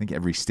 I think,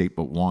 every state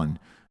but one,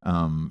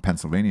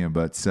 Pennsylvania.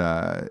 But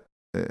I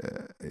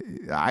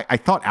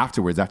thought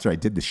afterwards, after I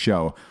did the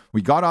show,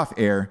 we got off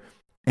air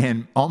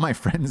and all my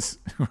friends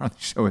who were on the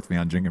show with me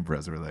on Drinking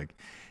Bros were like,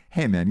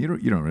 hey man, you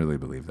don't really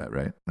believe that,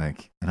 right?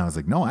 Like, and I was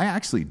like, no, I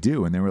actually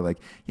do. And they were like,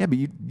 yeah, but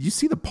you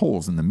see the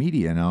polls in the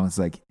media. And I was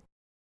like,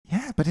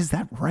 yeah, but is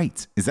that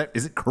right? Is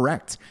it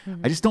correct?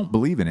 I just don't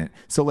believe in it.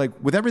 So like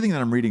with everything that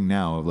I'm reading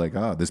now of like,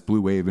 oh, this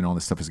blue wave and all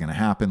this stuff is going to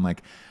happen.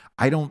 Like,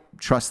 I don't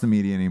trust the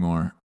media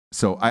anymore.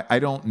 So I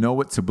don't know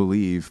what to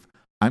believe.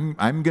 I'm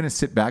going to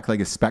sit back like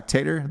a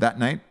spectator that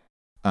night.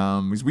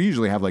 Because we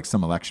usually have like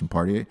some election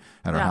party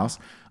at our house.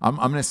 I'm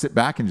going to sit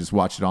back and just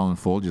watch it all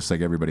unfold, just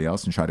like everybody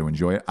else, and try to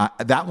enjoy it.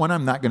 That one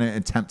I'm not going to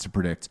attempt to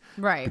predict.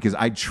 Right. Because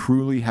I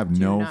truly have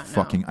no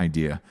fucking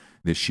idea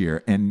this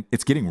year. And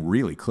it's getting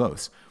really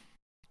close.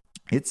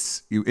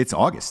 It's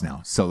August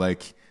now. So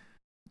like,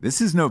 this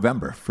is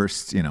November,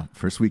 first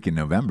week in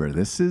November.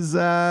 This is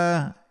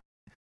going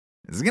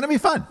to be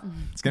fun.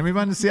 It's going to be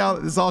fun to see how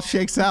this all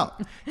shakes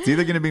out. It's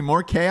either going to be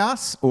more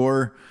chaos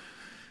or,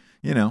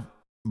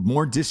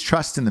 more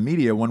distrust in the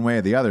media one way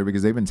or the other,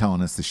 because they've been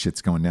telling us this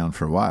shit's going down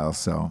for a while.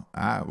 So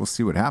we'll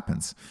see what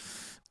happens.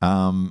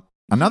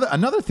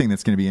 Another thing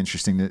that's going to be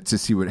interesting to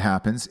see what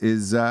happens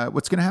is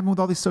what's going to happen with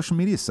all these social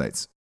media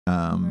sites.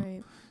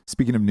 Right.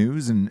 Speaking of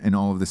news and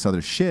all of this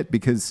other shit,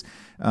 because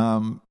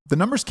the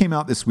numbers came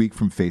out this week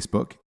from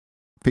Facebook.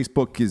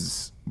 Facebook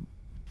is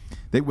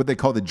what they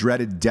call the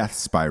dreaded death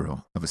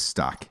spiral of a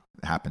stock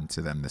that happened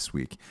to them this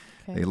week.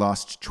 Okay. They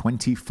lost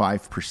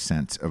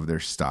 25% of their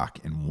stock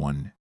in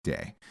one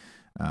day.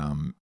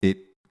 It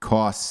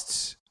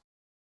cost,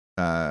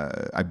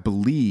 I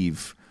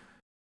believe,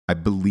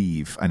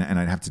 and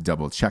I'd have to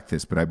double check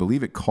this, but I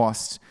believe it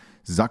cost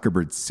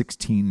Zuckerberg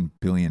 $16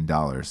 billion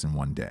in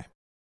one day.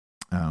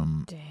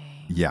 Dang.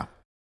 Yeah.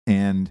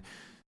 And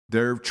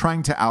they're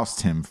trying to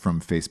oust him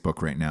from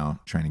Facebook right now,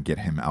 trying to get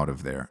him out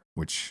of there,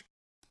 which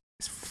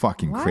is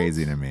fucking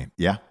crazy to me.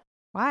 Yeah.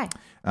 Why?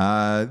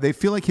 They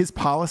feel like his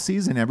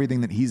policies and everything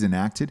that he's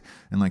enacted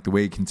and like the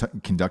way he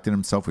conducted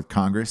himself with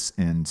Congress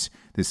and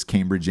this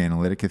Cambridge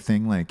Analytica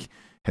thing, like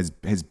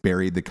has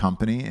buried the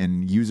company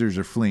and users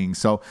are fleeing.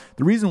 So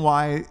the reason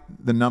why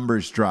the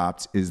numbers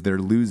dropped is they're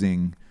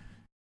losing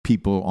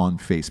people on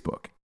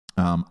Facebook.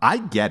 I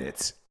get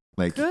it.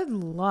 Like, good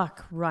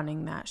luck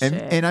running that shit.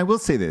 And I will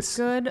say this.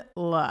 Good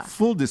luck.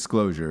 Full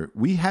disclosure,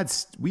 we had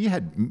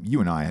you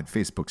and I had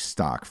Facebook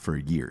stock for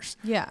years.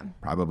 Yeah.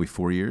 Probably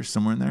 4 years,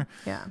 somewhere in there.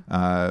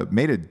 Yeah.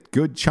 Made a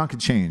good chunk of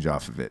change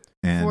off of it.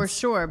 And for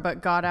sure,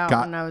 but got out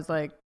and I was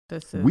like,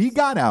 this is... We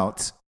got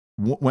out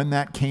when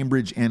that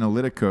Cambridge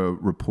Analytica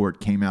report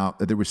came out,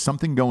 that there was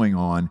something going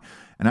on.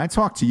 And I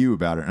talked to you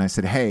about it and I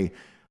said, hey,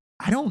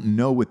 I don't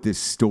know what this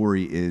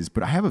story is,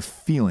 but I have a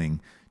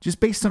feeling, just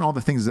based on all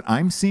the things that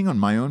I'm seeing on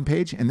my own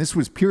page, and this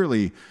was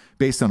purely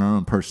based on our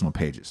own personal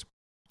pages,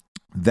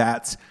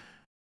 that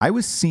I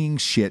was seeing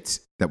shit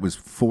that was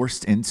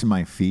forced into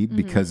my feed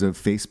because of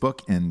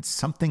Facebook and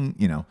something,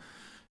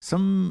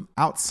 some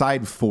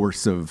outside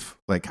force of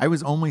like, I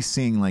was only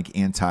seeing like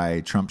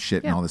anti-Trump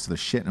shit and all this other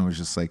shit. And I was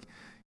just like,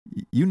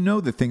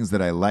 the things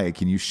that I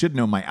like, and you should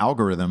know my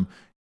algorithm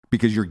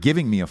because you're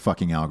giving me a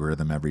fucking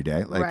algorithm every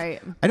day. Like, right.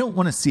 I don't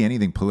want to see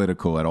anything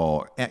political at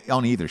all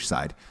on either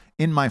side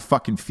in my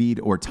fucking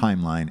feed or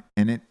timeline.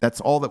 And that's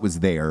all that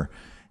was there.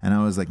 And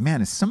I was like,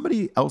 man, is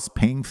somebody else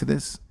paying for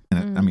this?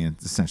 And I mean,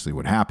 it's essentially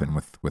what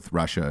happened with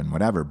Russia and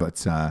whatever,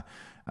 but,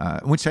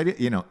 which I,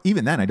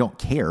 even then I don't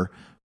care,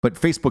 but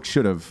Facebook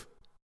should have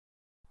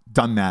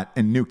done that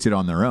and nuked it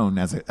on their own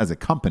as a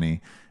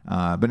company.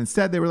 But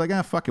instead they were like,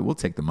 fuck it. We'll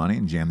take the money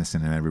and jam this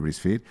into everybody's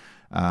feed.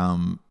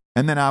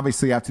 And then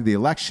obviously after the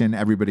election,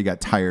 everybody got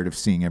tired of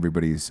seeing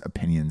everybody's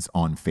opinions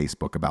on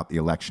Facebook about the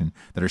election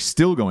that are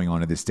still going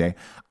on to this day.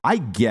 I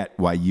get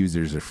why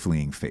users are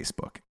fleeing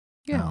Facebook.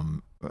 Yeah.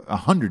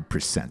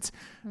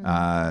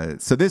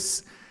 100%. So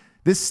this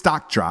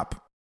stock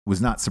drop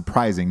was not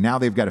surprising. Now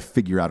they've got to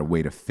figure out a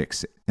way to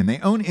fix it. And they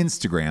own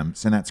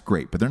Instagram, and that's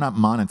great, but they're not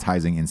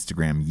monetizing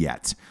Instagram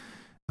yet.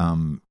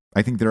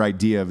 I think their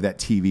idea of that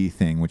TV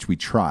thing, which we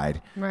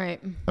tried, right,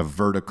 of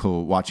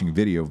watching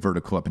video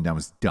vertical up and down,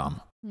 was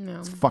dumb. No.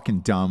 It's fucking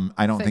dumb.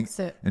 I don't Fix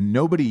think it. And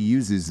nobody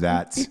uses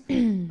that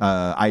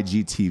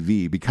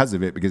IGTV because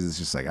of it, because it's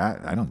just like,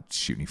 I don't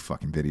shoot any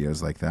fucking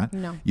videos like that.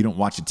 No. You don't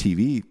watch a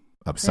TV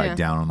upside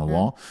down on the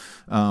wall.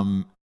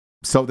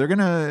 So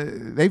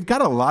they've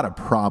got a lot of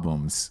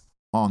problems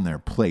on their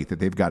plate that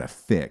they've got to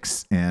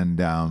fix.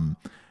 And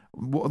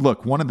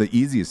look, one of the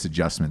easiest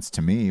adjustments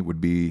to me would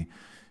be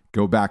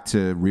go back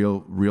to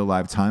real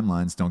live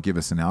timelines. Don't give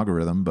us an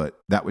algorithm, but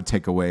that would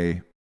take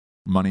away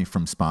money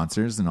from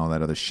sponsors and all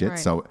that other shit. Right.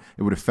 So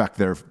it would affect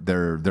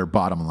their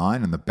bottom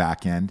line and the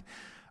back end.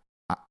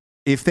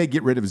 If they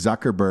get rid of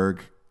Zuckerberg,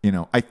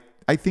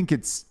 I think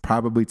it's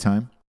probably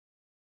time.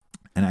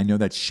 And I know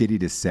that's shitty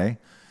to say.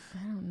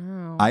 I don't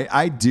know.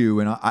 I do.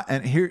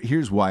 And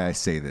here's why I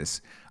say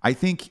this. I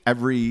think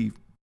every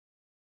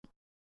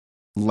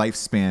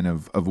lifespan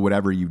of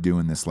whatever you do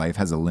in this life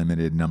has a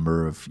limited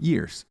number of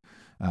years,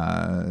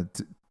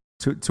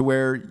 to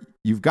where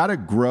you've got to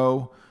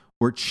grow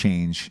or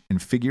change and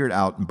figure it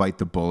out and bite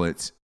the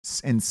bullet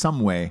in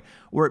some way,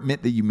 or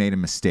admit that you made a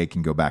mistake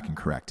and go back and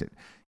correct it.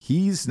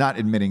 He's not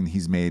admitting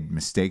he's made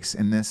mistakes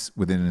in this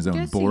within his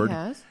own board. He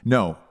has.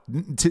 No,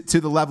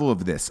 to the level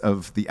of this,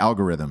 of the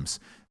algorithms,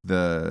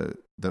 the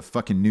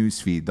fucking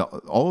news feed,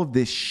 all of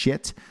this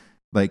shit.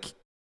 Like,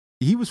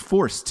 he was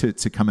forced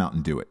to come out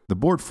and do it. The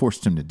board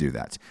forced him to do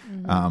that.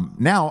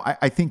 Now,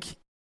 I think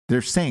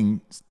they're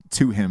saying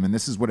to him, and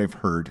this is what I've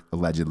heard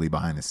allegedly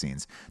behind the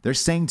scenes, they're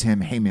saying to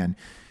him, hey man,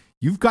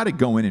 you've got to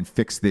go in and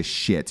fix this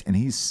shit. And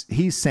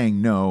he's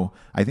saying, no,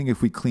 I think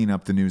if we clean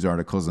up the news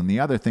articles and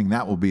the other thing,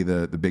 that will be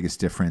the biggest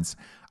difference.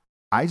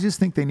 I just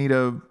think they need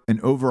an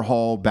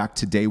overhaul back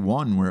to day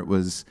one, where it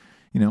was,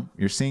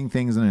 you're seeing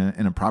things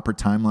in a proper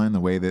timeline the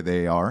way that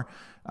they are.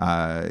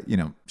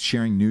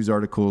 Sharing news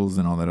articles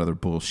and all that other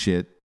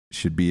bullshit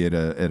should be at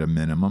a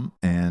minimum.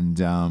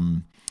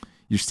 And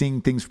you're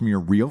seeing things from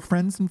your real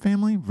friends and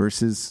family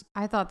versus...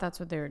 I thought that's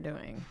what they were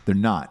doing. They're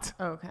not.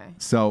 Okay.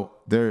 So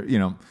they're,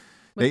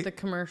 With the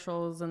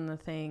commercials and the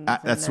things.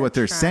 That's what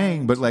they're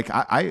saying. But like,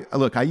 I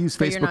use Facebook.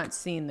 But you're not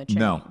seeing the change.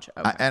 No.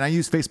 Okay. And I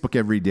use Facebook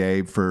every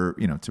day for,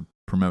 to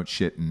promote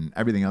shit and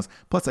everything else.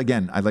 Plus,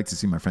 again, I'd like to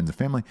see my friends and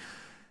family.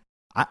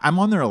 I'm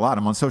on there a lot.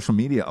 I'm on social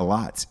media a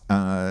lot.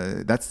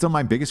 That's still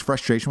my biggest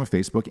frustration with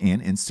Facebook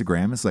and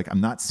Instagram, is like,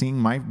 I'm not seeing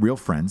my real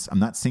friends. I'm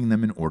not seeing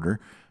them in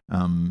order,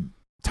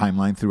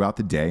 timeline throughout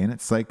the day. And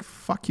it's like,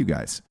 fuck you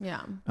guys.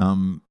 Yeah.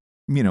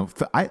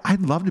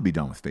 I'd love to be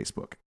done with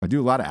Facebook. I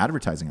do a lot of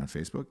advertising on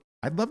Facebook.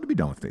 I'd love to be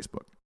done with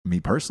Facebook. Me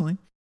personally.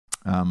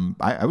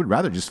 I would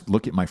rather just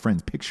look at my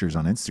friends' pictures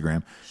on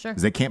Instagram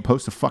because they can't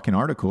post a fucking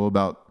article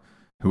about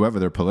whoever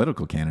their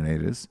political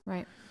candidate is.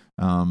 Right.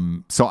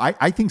 So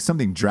I think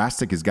something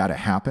drastic has got to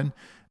happen.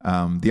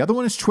 The other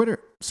one is Twitter.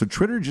 So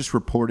Twitter just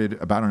reported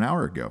about an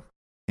hour ago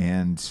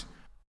and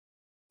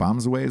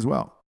bombs away as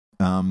well.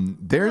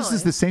 Theirs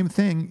is the same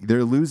thing.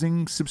 They're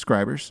losing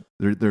subscribers.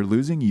 They're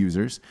losing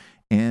users,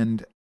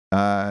 and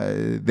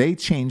they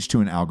changed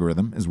to an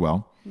algorithm as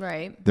well.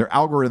 Right. Their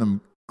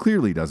algorithm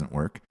clearly doesn't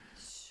work.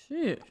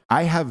 Shit.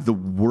 I have the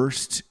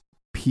worst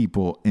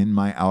people in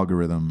my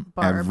algorithm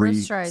every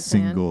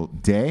single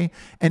day.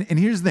 And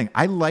here's the thing.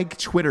 I like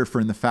Twitter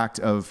for the fact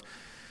of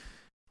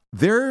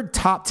their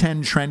top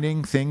 10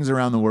 trending things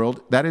around the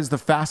world. That is the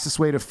fastest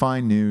way to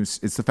find news.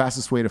 It's the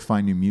fastest way to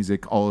find new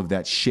music, all of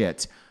that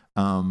shit.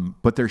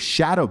 But they're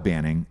shadow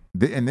banning.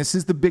 And this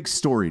is the big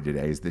story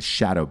today is the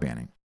shadow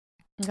banning.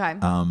 Okay.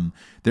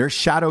 They're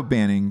shadow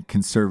banning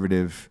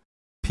conservative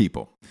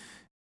people.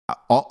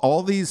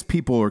 All these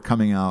people are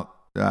coming out,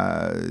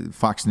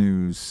 Fox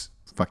News,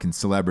 fucking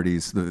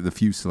celebrities, the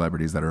few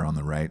celebrities that are on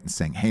the right, and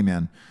saying, hey,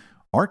 man,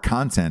 our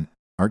content,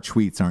 our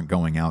tweets aren't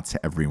going out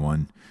to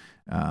everyone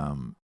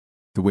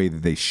the way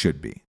that they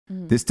should be.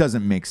 Mm-hmm. This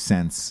doesn't make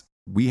sense.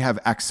 We have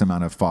X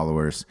amount of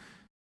followers.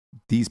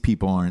 These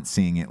people aren't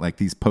seeing it. Like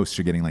these posts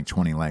are getting like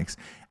 20 likes.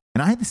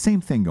 And I had the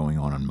same thing going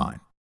on mine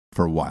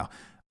for a while.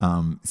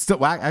 Still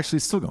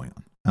going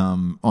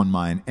on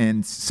mine.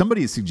 And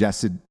somebody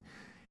suggested,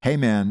 hey,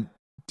 man,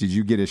 did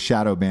you get a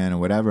shadow ban or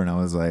whatever? And I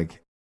was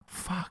like,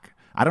 fuck,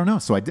 I don't know.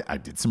 So I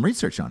did some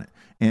research on it.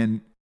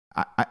 And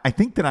I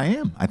think that I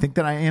am. I think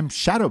that I am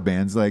shadow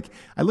bans. Like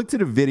I looked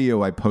at a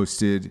video I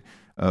posted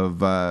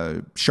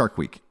of Shark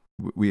Week.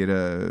 We had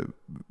a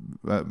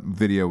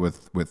video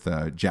with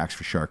Jax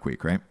for Shark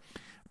Week, right?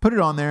 Put it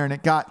on there and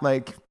it got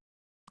like,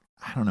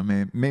 I don't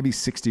know, maybe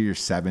 60 or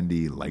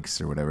 70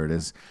 likes or whatever it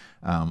is.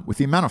 With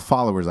the amount of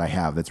followers I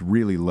have, that's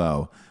really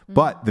low. Mm-hmm.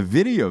 But the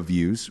video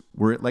views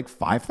were at like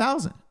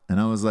 5,000. And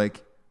I was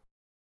like,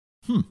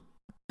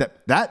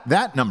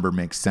 that number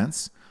makes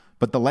sense.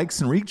 But the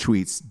likes and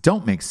retweets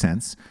don't make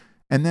sense.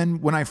 And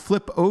then when I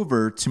flip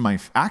over to my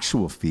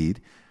actual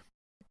feed,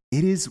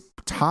 it is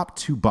top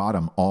to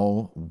bottom,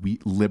 all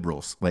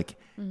liberals, like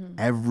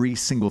every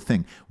single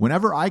thing.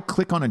 Whenever I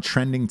click on a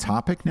trending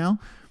topic now,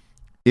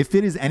 if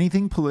it is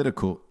anything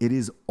political, it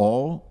is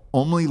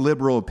only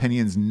liberal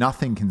opinions,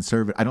 nothing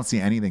conservative. I don't see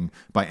anything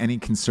by any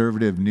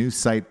conservative news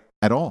site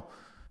at all.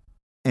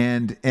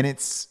 And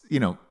it's,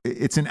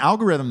 it's an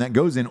algorithm that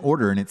goes in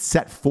order and it's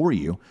set for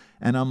you.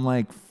 And I'm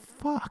like,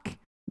 fuck,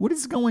 what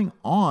is going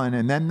on?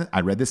 And then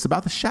I read this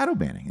about the shadow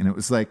banning and it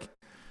was like,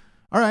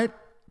 all right,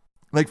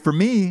 like for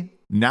me,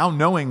 now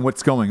knowing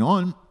what's going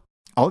on,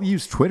 I'll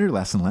use Twitter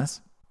less and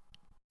less.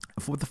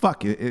 What the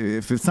fuck?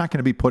 If it's not going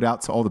to be put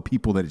out to all the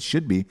people that it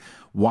should be,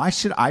 why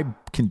should I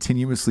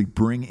continuously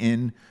bring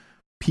in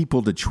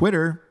people to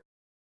Twitter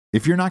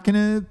if you're not going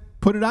to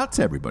put it out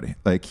to everybody?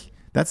 Like,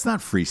 that's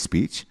not free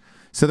speech.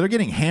 So they're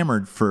getting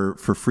hammered for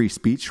free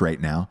speech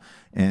right now.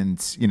 And,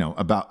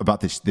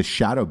 about this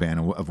shadow ban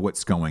of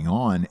what's going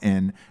on.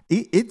 And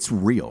it's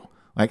real.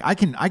 Like I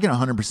can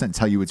 100%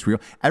 tell you it's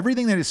real.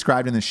 Everything they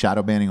described in the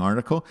shadow banning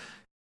article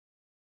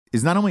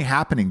is not only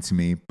happening to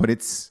me, but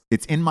it's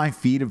in my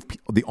feed of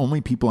the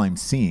only people I'm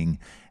seeing.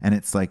 And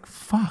it's like,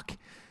 fuck.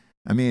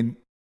 I mean,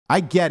 I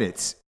get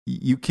it.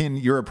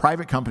 You're a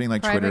private company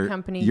like Twitter.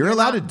 You're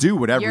allowed to do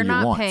whatever you want.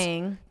 You're not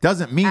paying.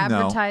 Doesn't mean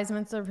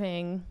advertisements are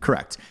paying.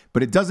 Correct.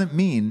 But it doesn't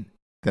mean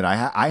that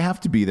I have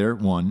to be there.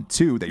 1,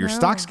 2, that your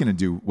stock's going to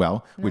do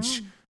well,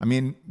 which I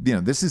mean,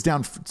 this is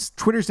down.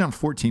 Twitter's down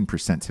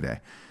 14% today.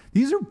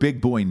 These are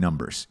big boy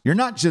numbers. You're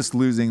not just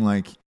losing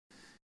like,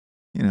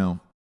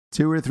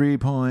 2 or 3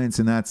 points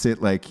and that's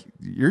it. Like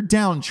you're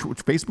down.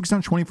 Facebook's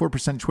down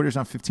 24%. Twitter's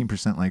down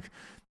 15%. Like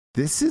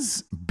this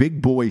is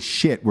big boy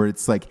shit where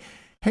it's like,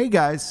 hey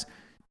guys,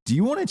 do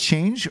you want to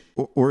change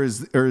or is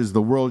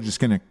the world just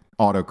going to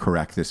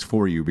autocorrect this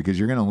for you because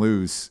you're going to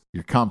lose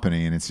your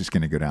company and it's just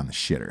going to go down the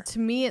shitter? To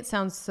me, it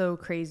sounds so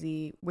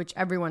crazy, which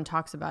everyone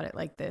talks about it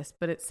like this,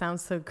 but it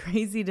sounds so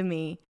crazy to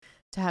me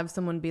to have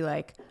someone be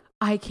like,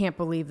 I can't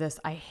believe this.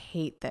 I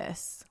hate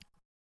this.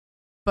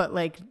 But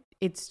like,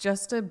 it's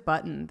just a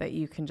button that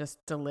you can just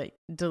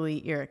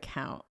delete your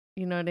account.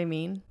 You know what I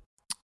mean?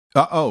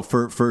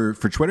 For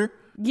Twitter?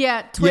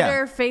 Yeah,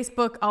 Twitter,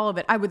 Facebook, all of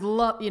it. I would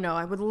love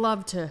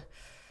to.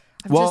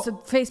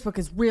 Facebook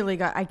has really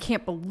got, I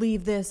can't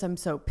believe this. I'm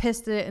so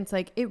pissed at it. It's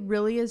like, it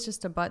really is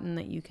just a button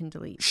that you can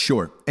delete.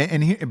 Sure.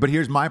 But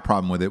here's my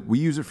problem with it. We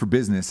use it for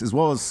business as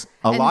well as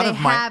they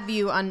have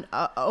you on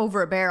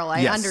over a barrel.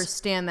 I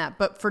understand that.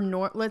 But for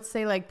let's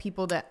say like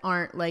people that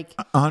aren't like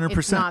 100%,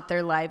 it's not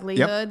their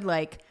livelihood,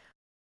 like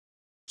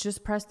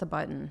just press the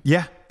button.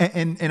 Yeah.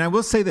 And I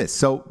will say this.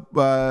 So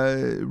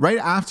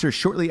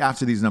shortly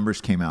after these numbers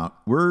came out,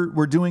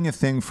 we're doing a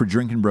thing for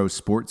Drinkin' Bros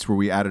Sports where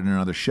we added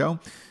another show.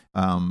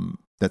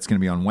 That's going to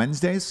be on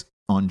Wednesdays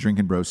on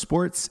Drinking Bros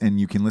Sports, and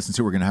you can listen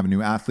to it. We're going to have a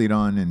new athlete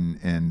on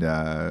and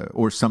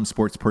or some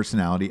sports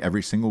personality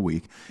every single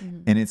week,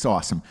 and it's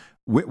awesome.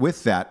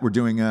 With that, we're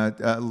doing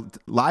a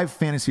live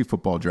fantasy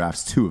football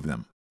drafts, 2 of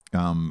them.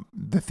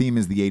 The theme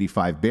is the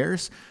 85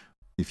 Bears.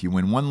 If you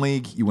win one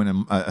league, you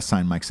win a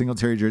signed Mike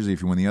Singletary jersey.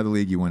 If you win the other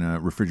league, you win a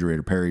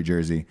Refrigerator Perry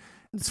jersey.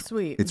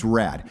 Sweet. It's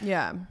rad.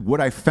 Yeah.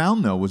 What I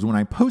found, though, was when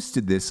I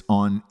posted this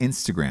on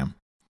Instagram,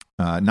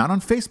 not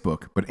on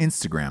Facebook, but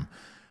Instagram,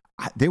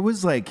 there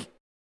was like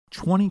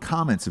 20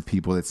 comments of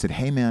people that said,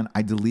 hey, man,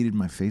 I deleted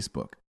my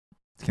Facebook.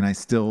 Can I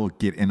still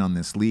get in on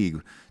this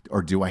league?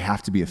 Or do I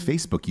have to be a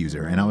Facebook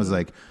user? And I was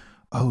like,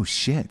 oh,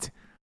 shit.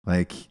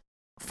 Like,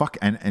 fuck.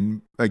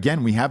 And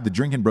again, we have the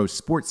Drinking Bros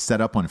Sports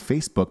set up on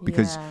Facebook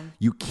because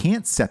you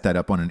can't set that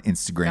up on an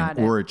Instagram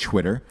or a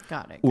Twitter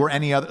or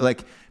any other,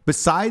 like,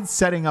 besides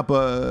setting up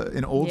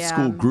an old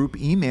school group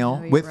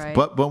email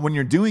but when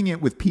you're doing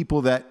it with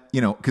people that,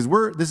 you know, because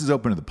this is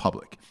open to the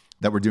public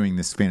that we're doing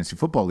this fantasy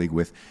football league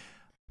with.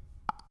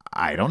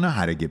 I don't know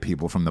how to get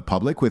people from the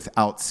public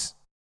without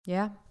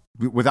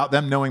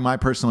them knowing my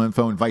personal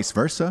info and vice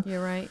versa.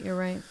 You're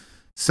right.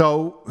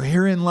 So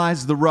herein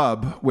lies the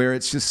rub, where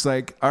it's just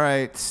like, all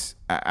right,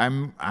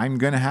 I'm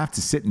going to have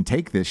to sit and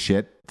take this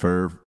shit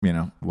for, you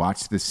know,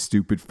 watch this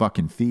stupid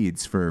fucking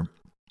feeds for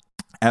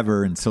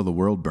ever until the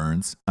world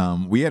burns.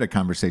 We had a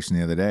conversation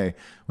the other day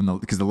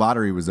because the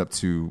lottery was up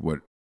to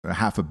what,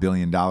 $500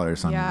 million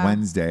on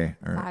Wednesday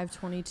or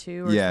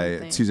 522 or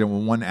something. Tuesday. Well,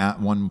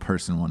 one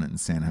person won it in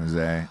San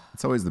Jose.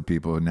 It's always the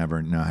people who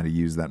never know how to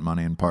use that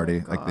money and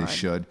party like they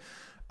should.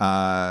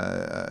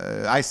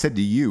 I said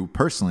to you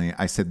personally,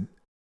 I said,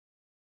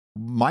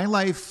 my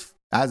life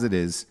as it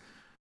is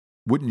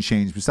wouldn't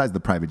change besides the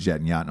private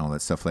jet and yacht and all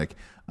that stuff. Like,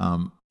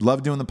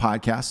 love doing the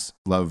podcasts,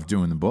 love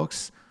doing the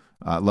books,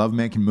 love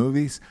making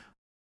movies.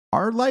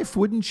 Our life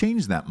wouldn't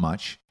change that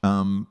much.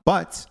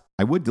 But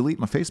I would delete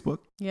my Facebook.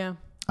 Yeah.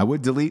 I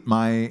would delete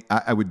my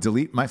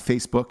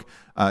Facebook,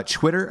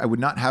 Twitter. I would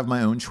not have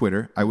my own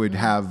Twitter. I would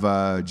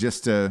have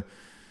just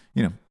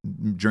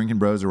Drinking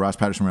Bros or Ross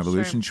Patterson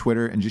Revolution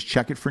Twitter, and just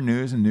check it for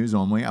news and news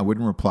only. I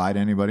wouldn't reply to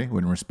anybody.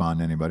 Wouldn't respond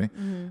to anybody.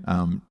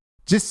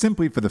 Just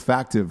simply for the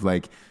fact of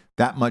like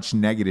that much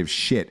negative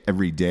shit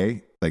every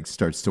day like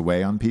starts to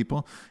weigh on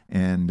people,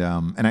 and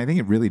I think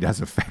it really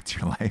does affect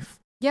your life.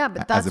 Yeah,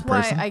 but that's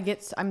why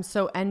I'm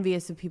so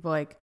envious of people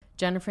like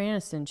Jennifer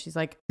Aniston. She's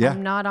like,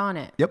 I'm not on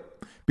it.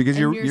 Yep. Because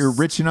you're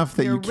rich enough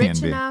that you can be. You're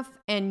rich enough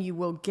and you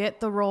will get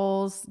the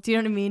roles. Do you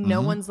know what I mean?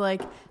 No one's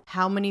like,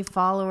 how many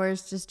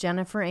followers does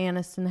Jennifer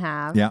Aniston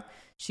have? Yeah.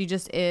 She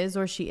just is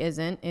or she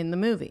isn't in the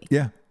movie.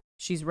 Yeah.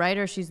 She's right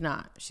or she's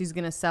not. She's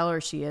going to sell or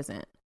she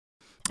isn't.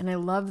 And I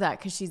love that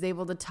because she's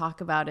able to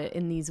talk about it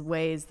in these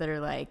ways that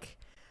are like,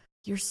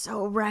 you're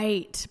so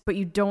right, but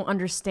you don't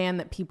understand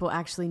that people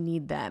actually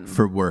need them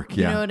for work.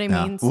 Yeah, you know what I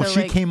mean. Well,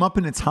 so she came up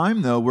in a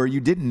time though where you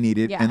didn't need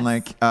it, and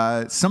like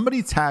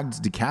somebody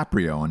tagged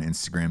DiCaprio on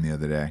Instagram the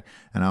other day,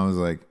 and I was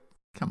like,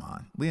 "Come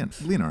on,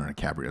 Leonardo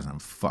DiCaprio's on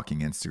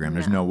fucking Instagram.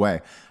 There's no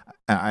way."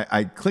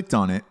 I clicked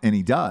on it, and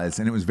he does,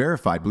 and it was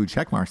verified, blue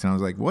check marks, and I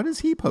was like, "What is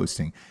he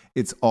posting?"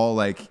 It's all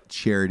like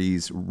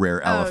charities,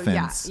 rare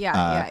elephants.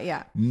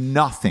 Yeah.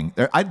 Nothing.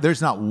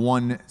 There's not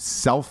one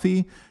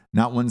selfie.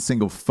 Not one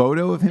single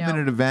photo of him at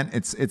an event.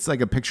 It's like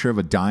a picture of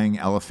a dying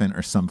elephant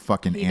or some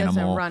fucking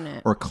animal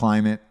or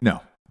climate. No,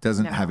 it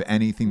doesn't have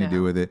anything to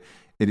do with it.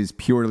 It is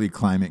purely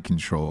climate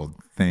controlled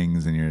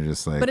things, and you're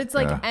just like. But it's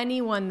like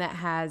anyone that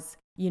has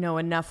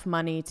enough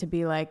money to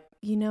be like,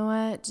 you know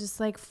what, just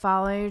like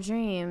follow your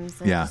dreams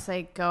and just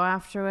like go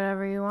after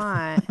whatever you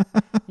want.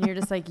 And you're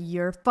just like,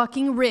 you're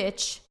fucking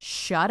rich.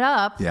 Shut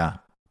up. Yeah.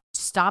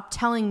 Stop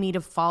telling me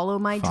to follow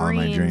my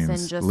dreams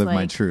and just live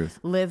my truth.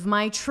 Live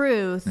my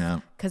truth.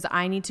 Because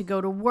I need to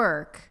go to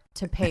work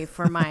to pay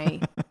for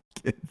my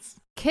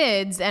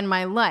kids and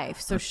my life.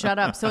 So shut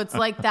up. So it's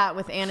like that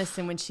with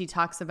Aniston when she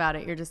talks about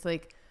it. You're just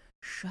like,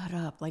 shut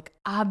up. Like,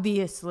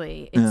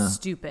 obviously it's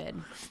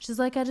stupid. She's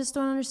like, I just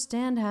don't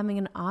understand having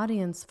an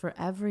audience for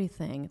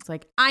everything. It's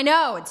like, I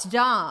know, it's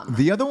dumb.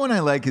 The other one I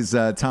like is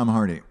Tom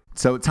Hardy.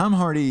 So Tom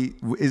Hardy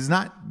is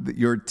not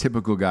your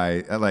typical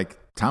guy. Like,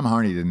 Tom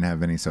Hardy didn't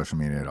have any social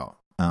media at all.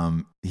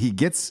 He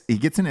gets an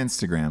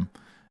Instagram,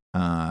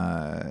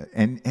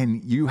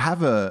 and you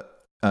have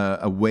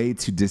a way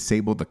to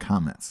disable the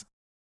comments.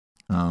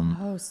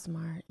 Oh,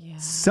 smart, yeah.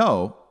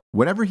 So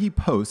whatever he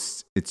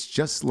posts, it's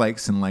just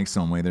likes and likes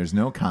only. There's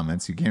no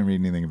comments. You can't read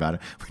anything about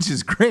it, which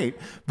is great.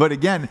 But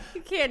again,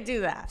 you can't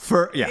do that.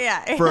 For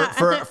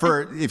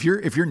if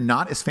you're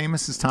not as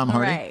famous as Tom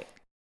Hardy,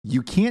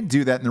 you can't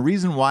do that. And the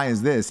reason why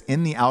is this: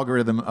 in the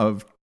algorithm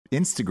of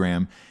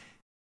Instagram,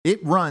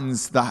 it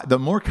runs the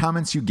more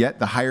comments you get,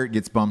 the higher it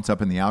gets bumped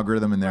up in the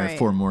algorithm, and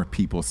therefore more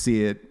people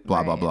see it.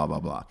 Blah blah blah blah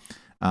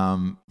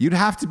blah. You'd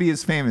have to be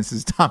as famous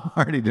as Tom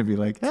Hardy to be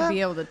like to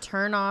be able to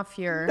turn off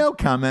your no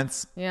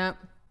comments. Yep.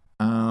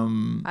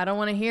 I don't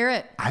want to hear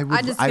it. I'm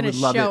just going to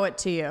show it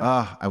to you.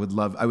 I would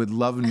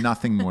love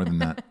nothing more than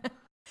that.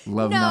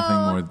 Love nothing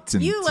more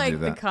than you to like do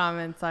the that.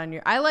 comments on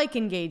your. I like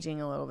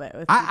engaging a little bit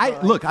with. I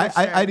people, look, like, for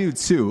I sure. do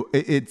too.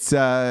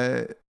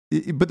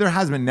 But there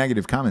has been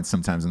negative comments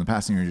sometimes in the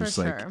past, and you're For just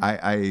like, sure.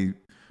 I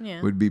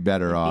Yeah. would be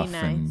better It'd be off,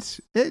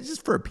 nice. and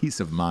just for a peace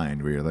of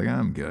mind, where you're like,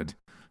 I'm good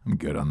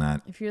on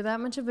that. If you're that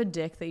much of a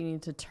dick that you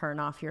need to turn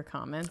off your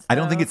comments, I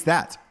don't think though, it's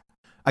that.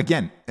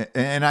 Again,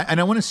 and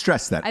I want to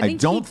stress that I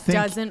think don't he think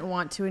doesn't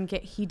want to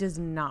engage. He does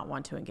not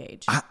want to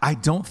engage. I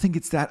don't think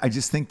it's that. I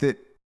just think that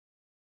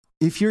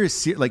if you're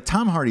like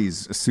Tom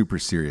Hardy's a super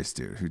serious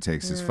dude who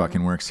takes his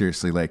fucking work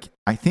seriously. Like,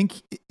 I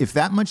think if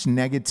that much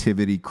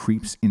negativity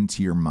creeps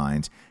into your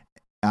mind,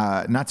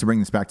 not to bring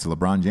this back to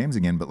LeBron James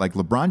again, but like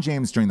LeBron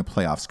James during the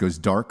playoffs goes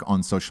dark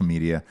on social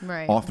media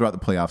Right. all throughout the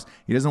playoffs.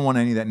 He doesn't want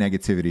any of that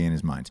negativity in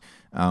his mind.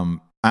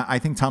 I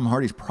think Tom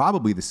Hardy's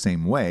probably the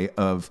same way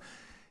of,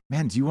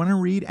 man, do you want to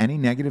read any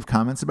negative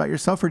comments about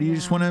yourself, or do you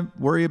just want to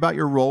worry about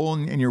your role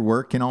and your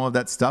work and all of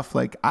that stuff?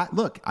 Like,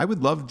 I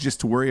would love just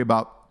to worry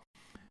about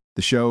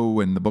the show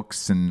and the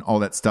books and all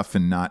that stuff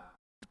and not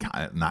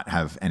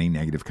have any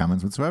negative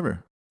comments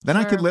whatsoever. Then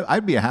I could Sure. live.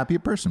 I'd be a happier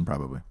person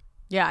probably.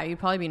 Yeah, you'd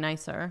probably be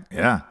nicer.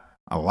 Yeah,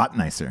 a lot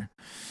nicer.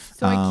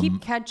 So I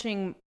keep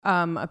catching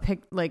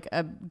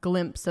a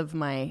glimpse of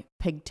my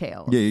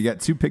pigtails. Yeah, you got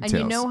two pigtails.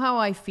 And you know how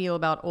I feel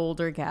about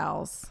older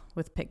gals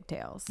with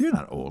pigtails. You're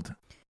not old.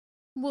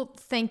 Well,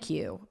 thank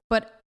you.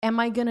 But am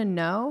I going to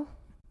know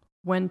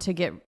when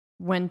to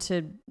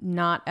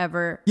not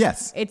ever?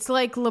 Yes, It's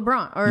like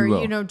LeBron or,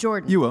 You will.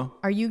 Jordan. you will.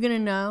 Are you going to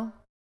know?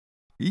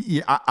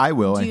 Yeah, I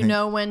will. Do I you think.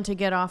 know when to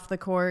get off the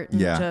court? And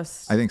Yeah,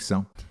 Just, I think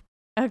so.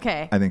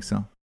 okay. I think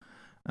so.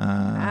 All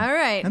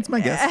right. that's my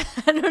guess.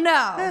 I don't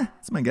know.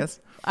 That's my guess.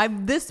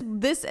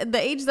 The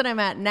age that I'm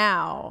at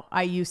now,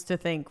 I used to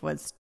think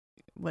was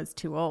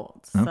too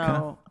old. So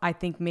Okay. I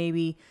think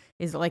maybe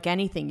is like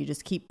anything, you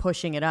just keep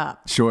pushing it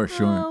up. Sure.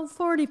 Oh,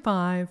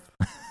 45.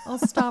 I'll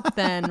stop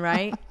then,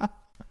 right?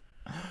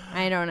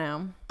 I don't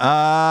know.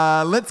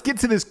 Let's get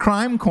to this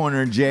crime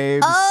corner,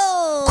 James.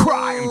 Oh!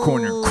 Crime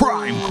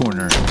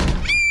corner.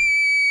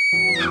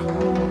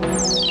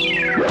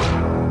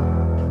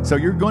 So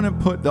you're going to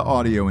put the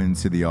audio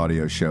into the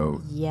audio show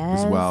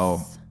as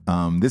well.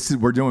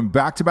 We're doing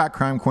back-to-back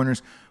crime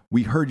corners.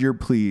 We heard your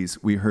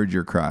pleas. We heard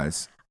your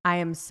cries. I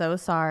am so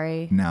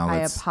sorry. Now I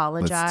let's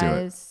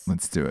apologize.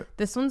 Let's do it.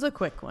 This one's a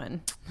quick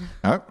one.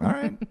 Oh, all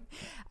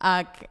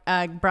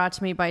right. Brought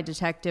to me by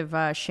Detective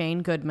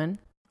Shane Goodman.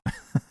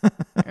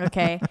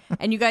 Okay.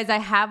 And you guys, I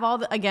have all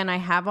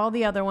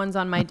the other ones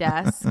on my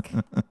desk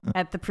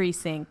at the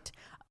precinct.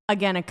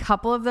 Again, a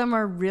couple of them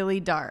are really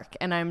dark,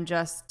 and I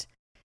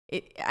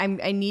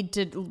need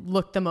to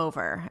look them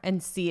over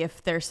and see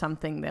if there's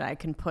something that I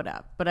can put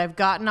up. But I've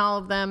gotten all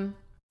of them.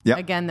 Yep.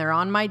 Again, they're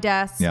on my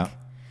desk. Yeah.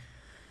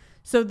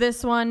 So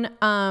this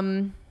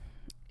one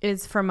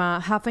is from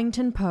a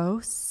Huffington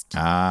Post.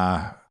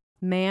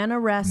 Man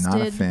arrested.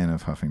 Not a fan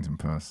of Huffington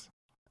Post.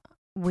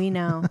 We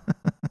know.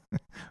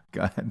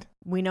 Go ahead.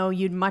 We know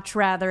you'd much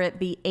rather it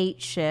be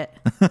 8 shit.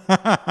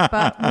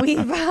 But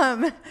we've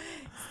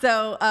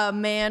so a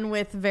man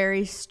with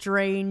very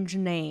strange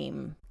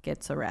name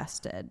gets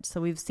arrested.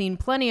 So we've seen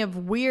plenty of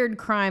weird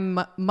crime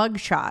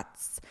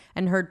mugshots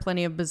and heard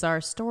plenty of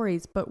bizarre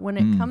stories, but when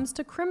it comes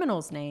to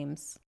criminals'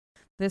 names,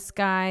 this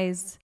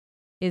guy's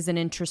is an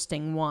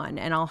interesting one,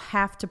 and I'll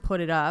have to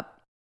put it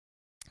up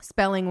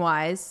spelling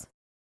wise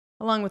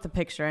along with the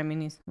picture. I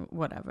mean, he's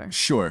whatever.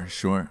 Sure.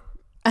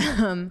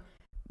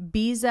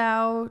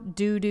 Bizao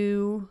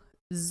Dudu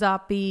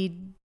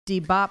Zoppy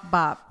Debop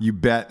Bop. You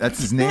bet. That's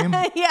his name?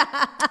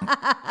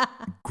 Yeah.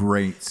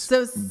 Great.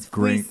 So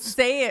Great. we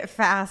say it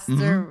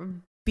faster.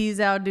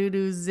 Bizao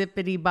Dudu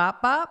Zippity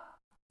Bop Bop.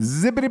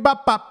 Zippity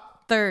bop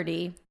bop.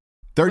 30.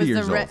 30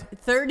 years old.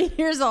 30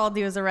 years old.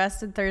 He was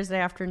arrested Thursday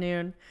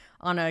afternoon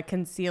on a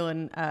conceal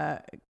and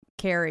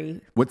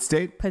carry What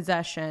state?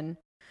 possession.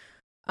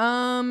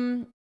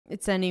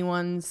 It's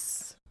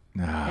anyone's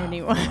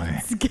boy.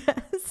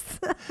 guess.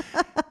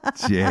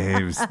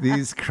 James,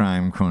 these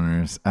crime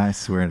corners, I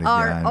swear to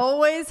Are God.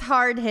 always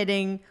hard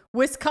hitting.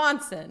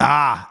 Wisconsin,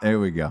 There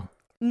we go.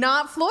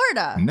 not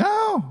Florida.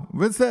 No,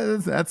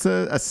 that's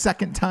a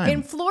second time.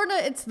 In Florida,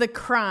 it's the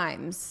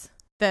crimes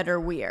that are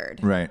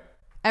weird. Right.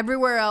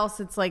 Everywhere else,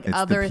 it's like It's the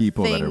other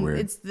people that things. are weird.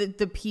 It's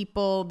the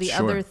people, the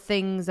Sure. other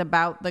things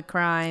about the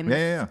crimes.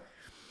 Yeah.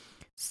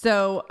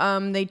 So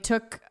they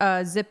took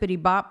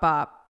Zippity Bop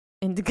Bop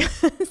into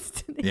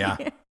custody. Yeah.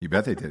 You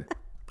bet they did.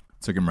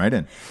 Took him right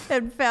in.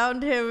 And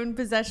found him in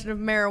possession of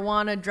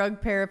marijuana,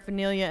 drug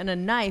paraphernalia, and a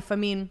knife. I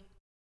mean,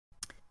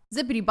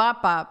 Zippity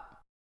Bop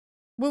Bop,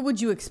 what would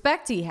you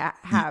expect he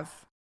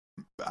have?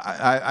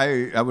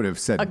 I would have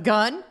said A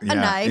gun, Yeah, a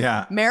knife,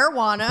 yeah.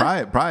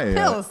 marijuana. probably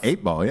pills.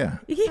 8-ball, yeah.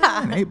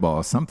 Yeah. An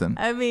 8-ball, something.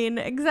 I mean,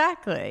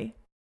 exactly.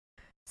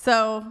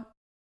 So,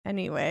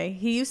 anyway,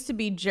 he used to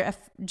be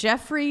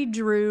Jeffrey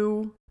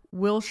Drew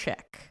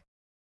Wilczek.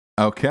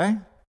 Okay.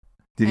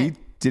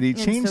 Did he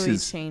change so he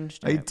his?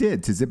 changed He it.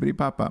 did to Zippity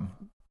Pop Pop.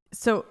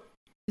 So,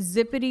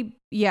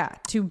 to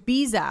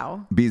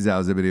Bizao.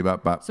 Bizao Zippity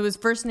Pop Pop. So his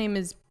first name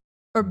is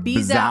Or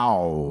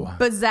Bezow.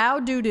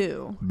 Bezow Doo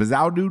Doo.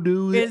 Bezow Doo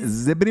Doo.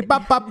 Zippity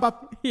bop bop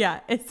bop.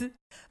 Yeah, it's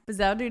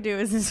Bezow Doo Doo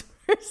is his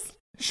first.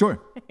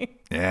 Sure.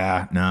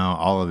 Yeah, no,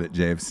 all of it,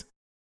 James.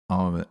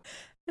 All of it.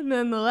 And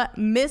then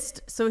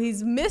so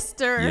he's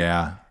Mr.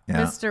 Yeah.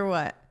 Mr.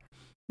 what?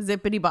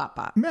 Zippity bop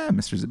bop. Yeah,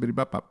 Mr. Zippity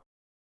bop bop.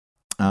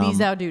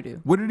 Bezow Doo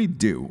Doo. What did he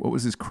do? What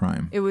was his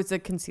crime? It was a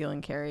conceal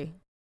and carry.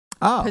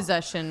 Oh.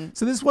 Possession.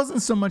 So this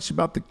wasn't so much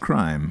about the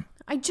crime.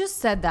 I just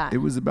said that. It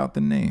was about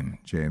the name,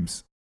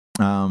 James.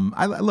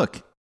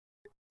 Look,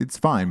 it's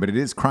fine, but it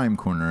is Crime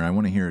Corner. I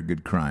want to hear a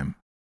good crime.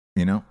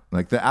 You know?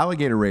 Like the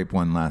alligator rape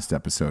one last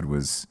episode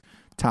was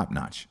top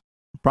notch.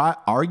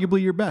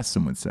 Arguably your best,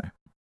 some would say.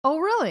 Oh,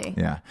 really?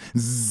 Yeah.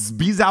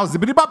 Bezow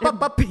zippity bop bop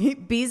bop.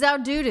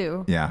 Bezow Doo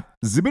Doo. Yeah.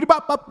 Zippity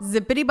bop bop.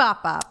 Zippity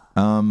bop bop.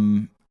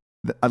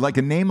 Like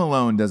a name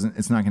alone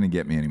it's not going to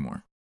get me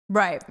anymore.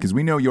 Right. Because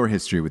we know your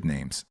history with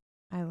names.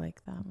 I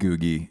like that.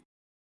 Googie.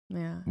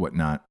 Yeah.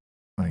 Whatnot.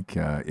 Like,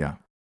 yeah.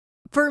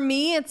 For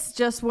me, it's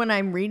just when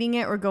I'm reading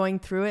it or going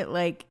through it,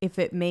 like if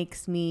it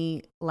makes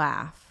me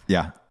laugh.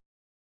 Yeah.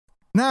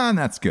 Nah, and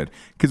that's good.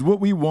 Because what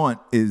we want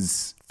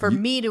is... For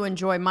me to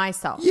enjoy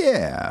myself.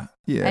 Yeah.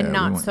 Yeah. And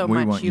not so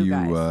much you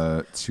guys.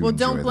 Well,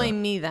 don't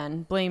blame me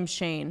then. Blame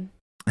Shane.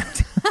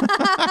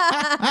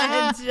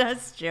 I'm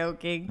just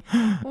joking.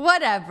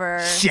 Whatever.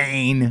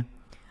 Shane.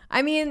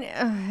 I mean,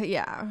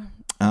 yeah.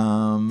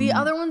 The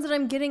other ones that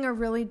I'm getting are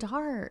really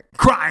dark.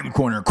 Crime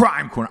Corner.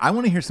 I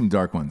want to hear some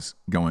dark ones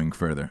going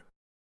further.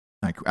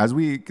 Like as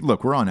we're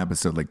on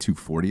episode like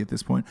 240 at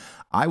this point.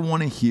 I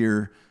want to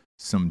hear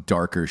some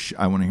darker.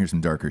 I want to hear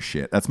some darker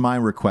shit. That's my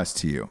request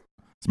to you.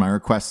 It's my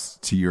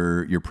request to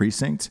your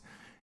precinct.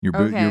 Your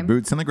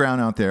boots on the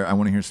ground out there. I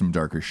want to hear some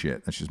darker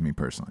shit. That's just me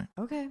personally.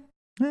 Okay.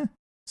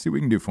 See what we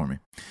can do for me.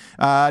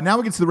 Now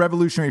we get to the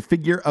revolutionary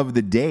figure of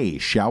the day,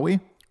 shall we?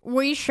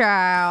 We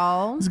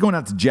shall. This is going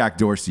out to Jack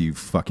Dorsey, you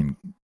fucking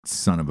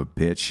son of a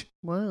bitch.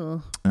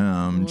 Whoa.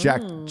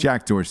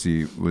 Jack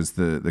Dorsey was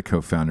the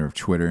co-founder of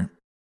Twitter,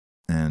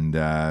 and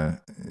I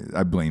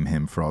blame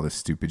him for all this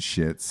stupid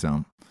shit.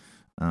 So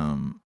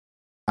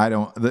I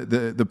don't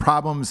the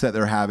problems that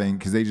they're having,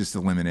 because they just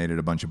eliminated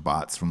a bunch of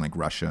bots from like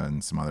Russia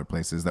and some other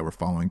places that were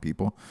following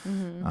people.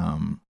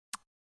 Mm-hmm.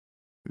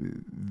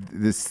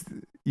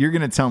 You're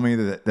going to tell me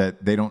that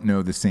they don't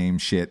know the same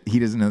shit. He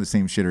doesn't know the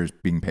same shit or is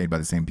being paid by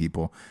the same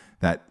people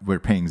that we're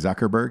paying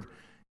Zuckerberg.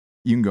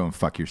 You can go and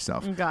fuck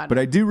yourself. But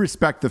I do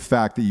respect the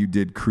fact that you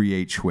did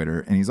create Twitter,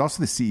 and he's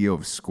also the CEO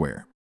of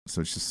Square. So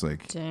it's just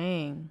like,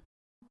 dang,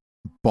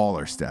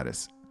 baller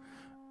status.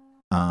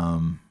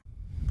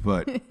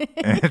 But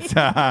it's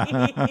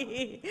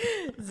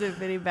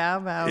zippity bow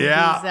bow.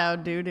 Yeah.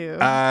 Bezow doo doo.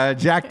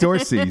 Jack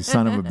Dorsey,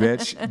 son of a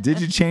bitch.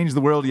 Did you change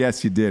the world?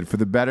 Yes, you did. For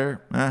the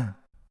better?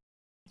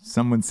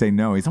 Some would say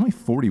no. He's only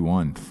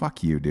 41.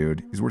 Fuck you,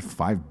 dude. He's worth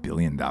 $5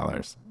 billion.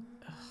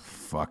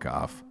 Fuck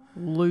off.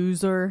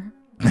 Loser.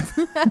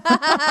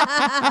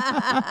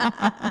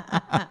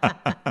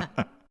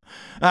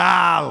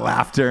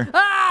 Laughter.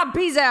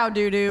 Bezow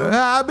doo doo.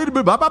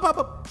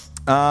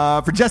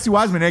 For Jesse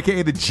Wiseman,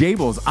 a.k.a. the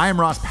Jables, I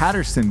am Ross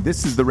Patterson.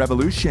 This is The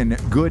Revolution.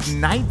 Good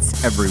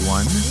night,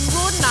 everyone.